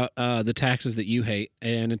us about the taxes that you hate.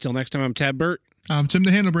 And until next time, I'm Tad Burt. I'm Tim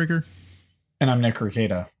the Handlebreaker. And I'm Nick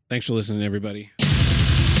Rekieta. Thanks for listening, everybody.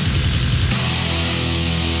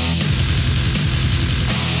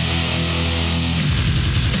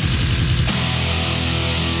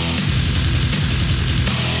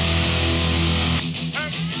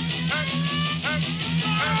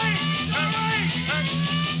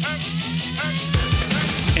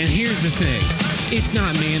 And here's the thing. It's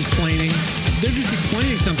not mansplaining. They're just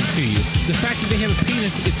explaining something to you. The fact that they have a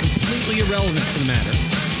penis is completely irrelevant to the matter.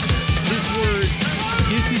 This word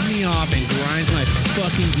pisses me off and grinds my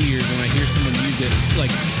fucking gears when I hear someone use it, like,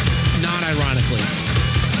 not ironically.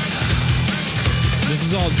 This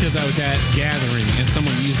is all because I was at Gathering and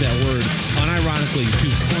someone used that word unironically to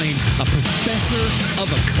explain a professor of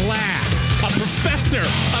a class. A professor!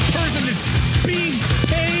 A person that's being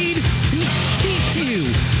paid to teach you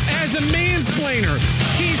as a mansplainer.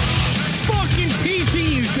 He's fucking teaching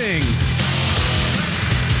you things.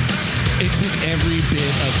 It took every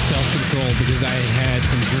bit of self-control because I had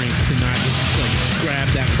some drinks to not just like grab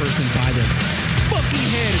that person by the fucking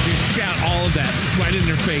head and just shout all of that right in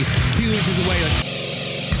their face 2 inches away like,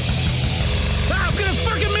 I'm gonna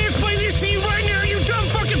fucking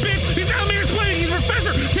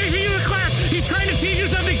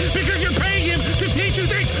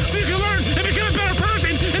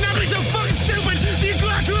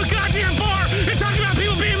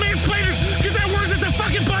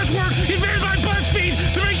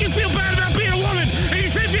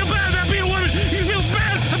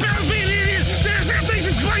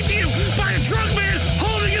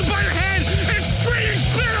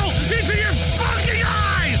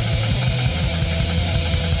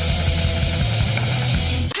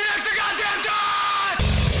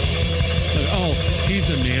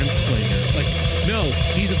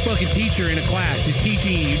teacher in a class is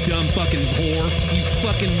teaching you, you dumb fucking whore, you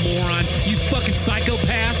fucking moron, you fucking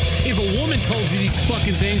psychopath. If a woman told you these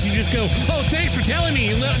fucking things, you just go, oh, thanks for telling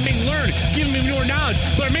me and letting me learn, giving me more knowledge.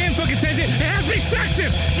 But a man fucking says it has to be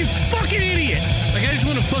sexist. You fucking idiot. Like, I just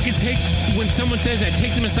want to fucking take, when someone says that,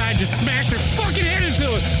 take them aside, just smash their fucking head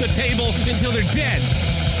into the table until they're dead.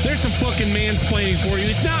 There's some fucking mansplaining for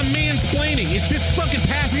you. It's not mansplaining. It's just fucking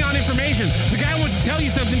passing on information. The guy wants to tell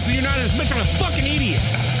you something so you're not as much of a fucking idiot.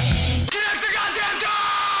 Connect the goddamn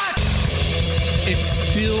dots! It's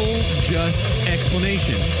still just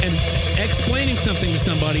explanation. And explaining something to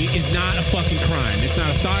somebody is not a fucking crime. It's not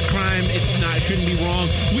a thought crime. It shouldn't be wrong.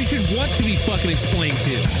 We should want to be fucking explained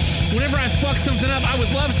to. Whenever I fuck something up, I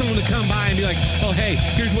would love someone to come by and be like, oh, hey,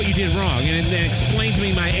 here's what you did wrong. And then explain to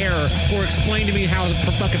me my error or explain to me how the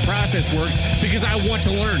fucking process works because I want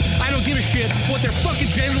to learn. I don't give a shit what their fucking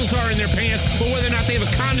genitals are in their pants or whether or not they have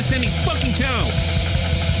a condescending fucking tone.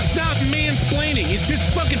 It's not mansplaining. It's just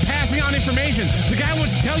fucking passing on information. The guy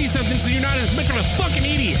wants to tell you something so you're not as much of a fucking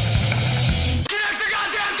idiot. Connect the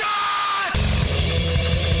goddamn dots!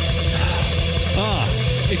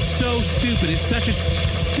 It's so stupid. It's such a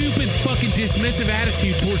stupid fucking dismissive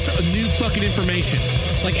attitude towards new fucking information.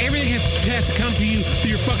 Like, everything has to come to you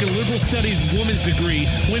through your fucking liberal studies women's degree,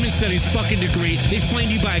 women's studies fucking degree,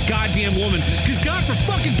 explained to you by a goddamn woman. Because God for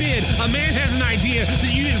fucking bid, a man has an idea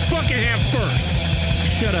that you didn't fucking have first.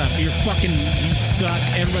 Shut up. You suck.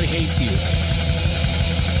 Everybody hates you.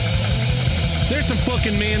 There's some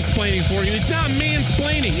fucking mansplaining for you. It's not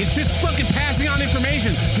mansplaining. It's just fucking passing on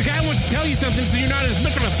information. The guy wants to tell you something so you're not as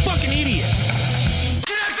much of a fucking idiot.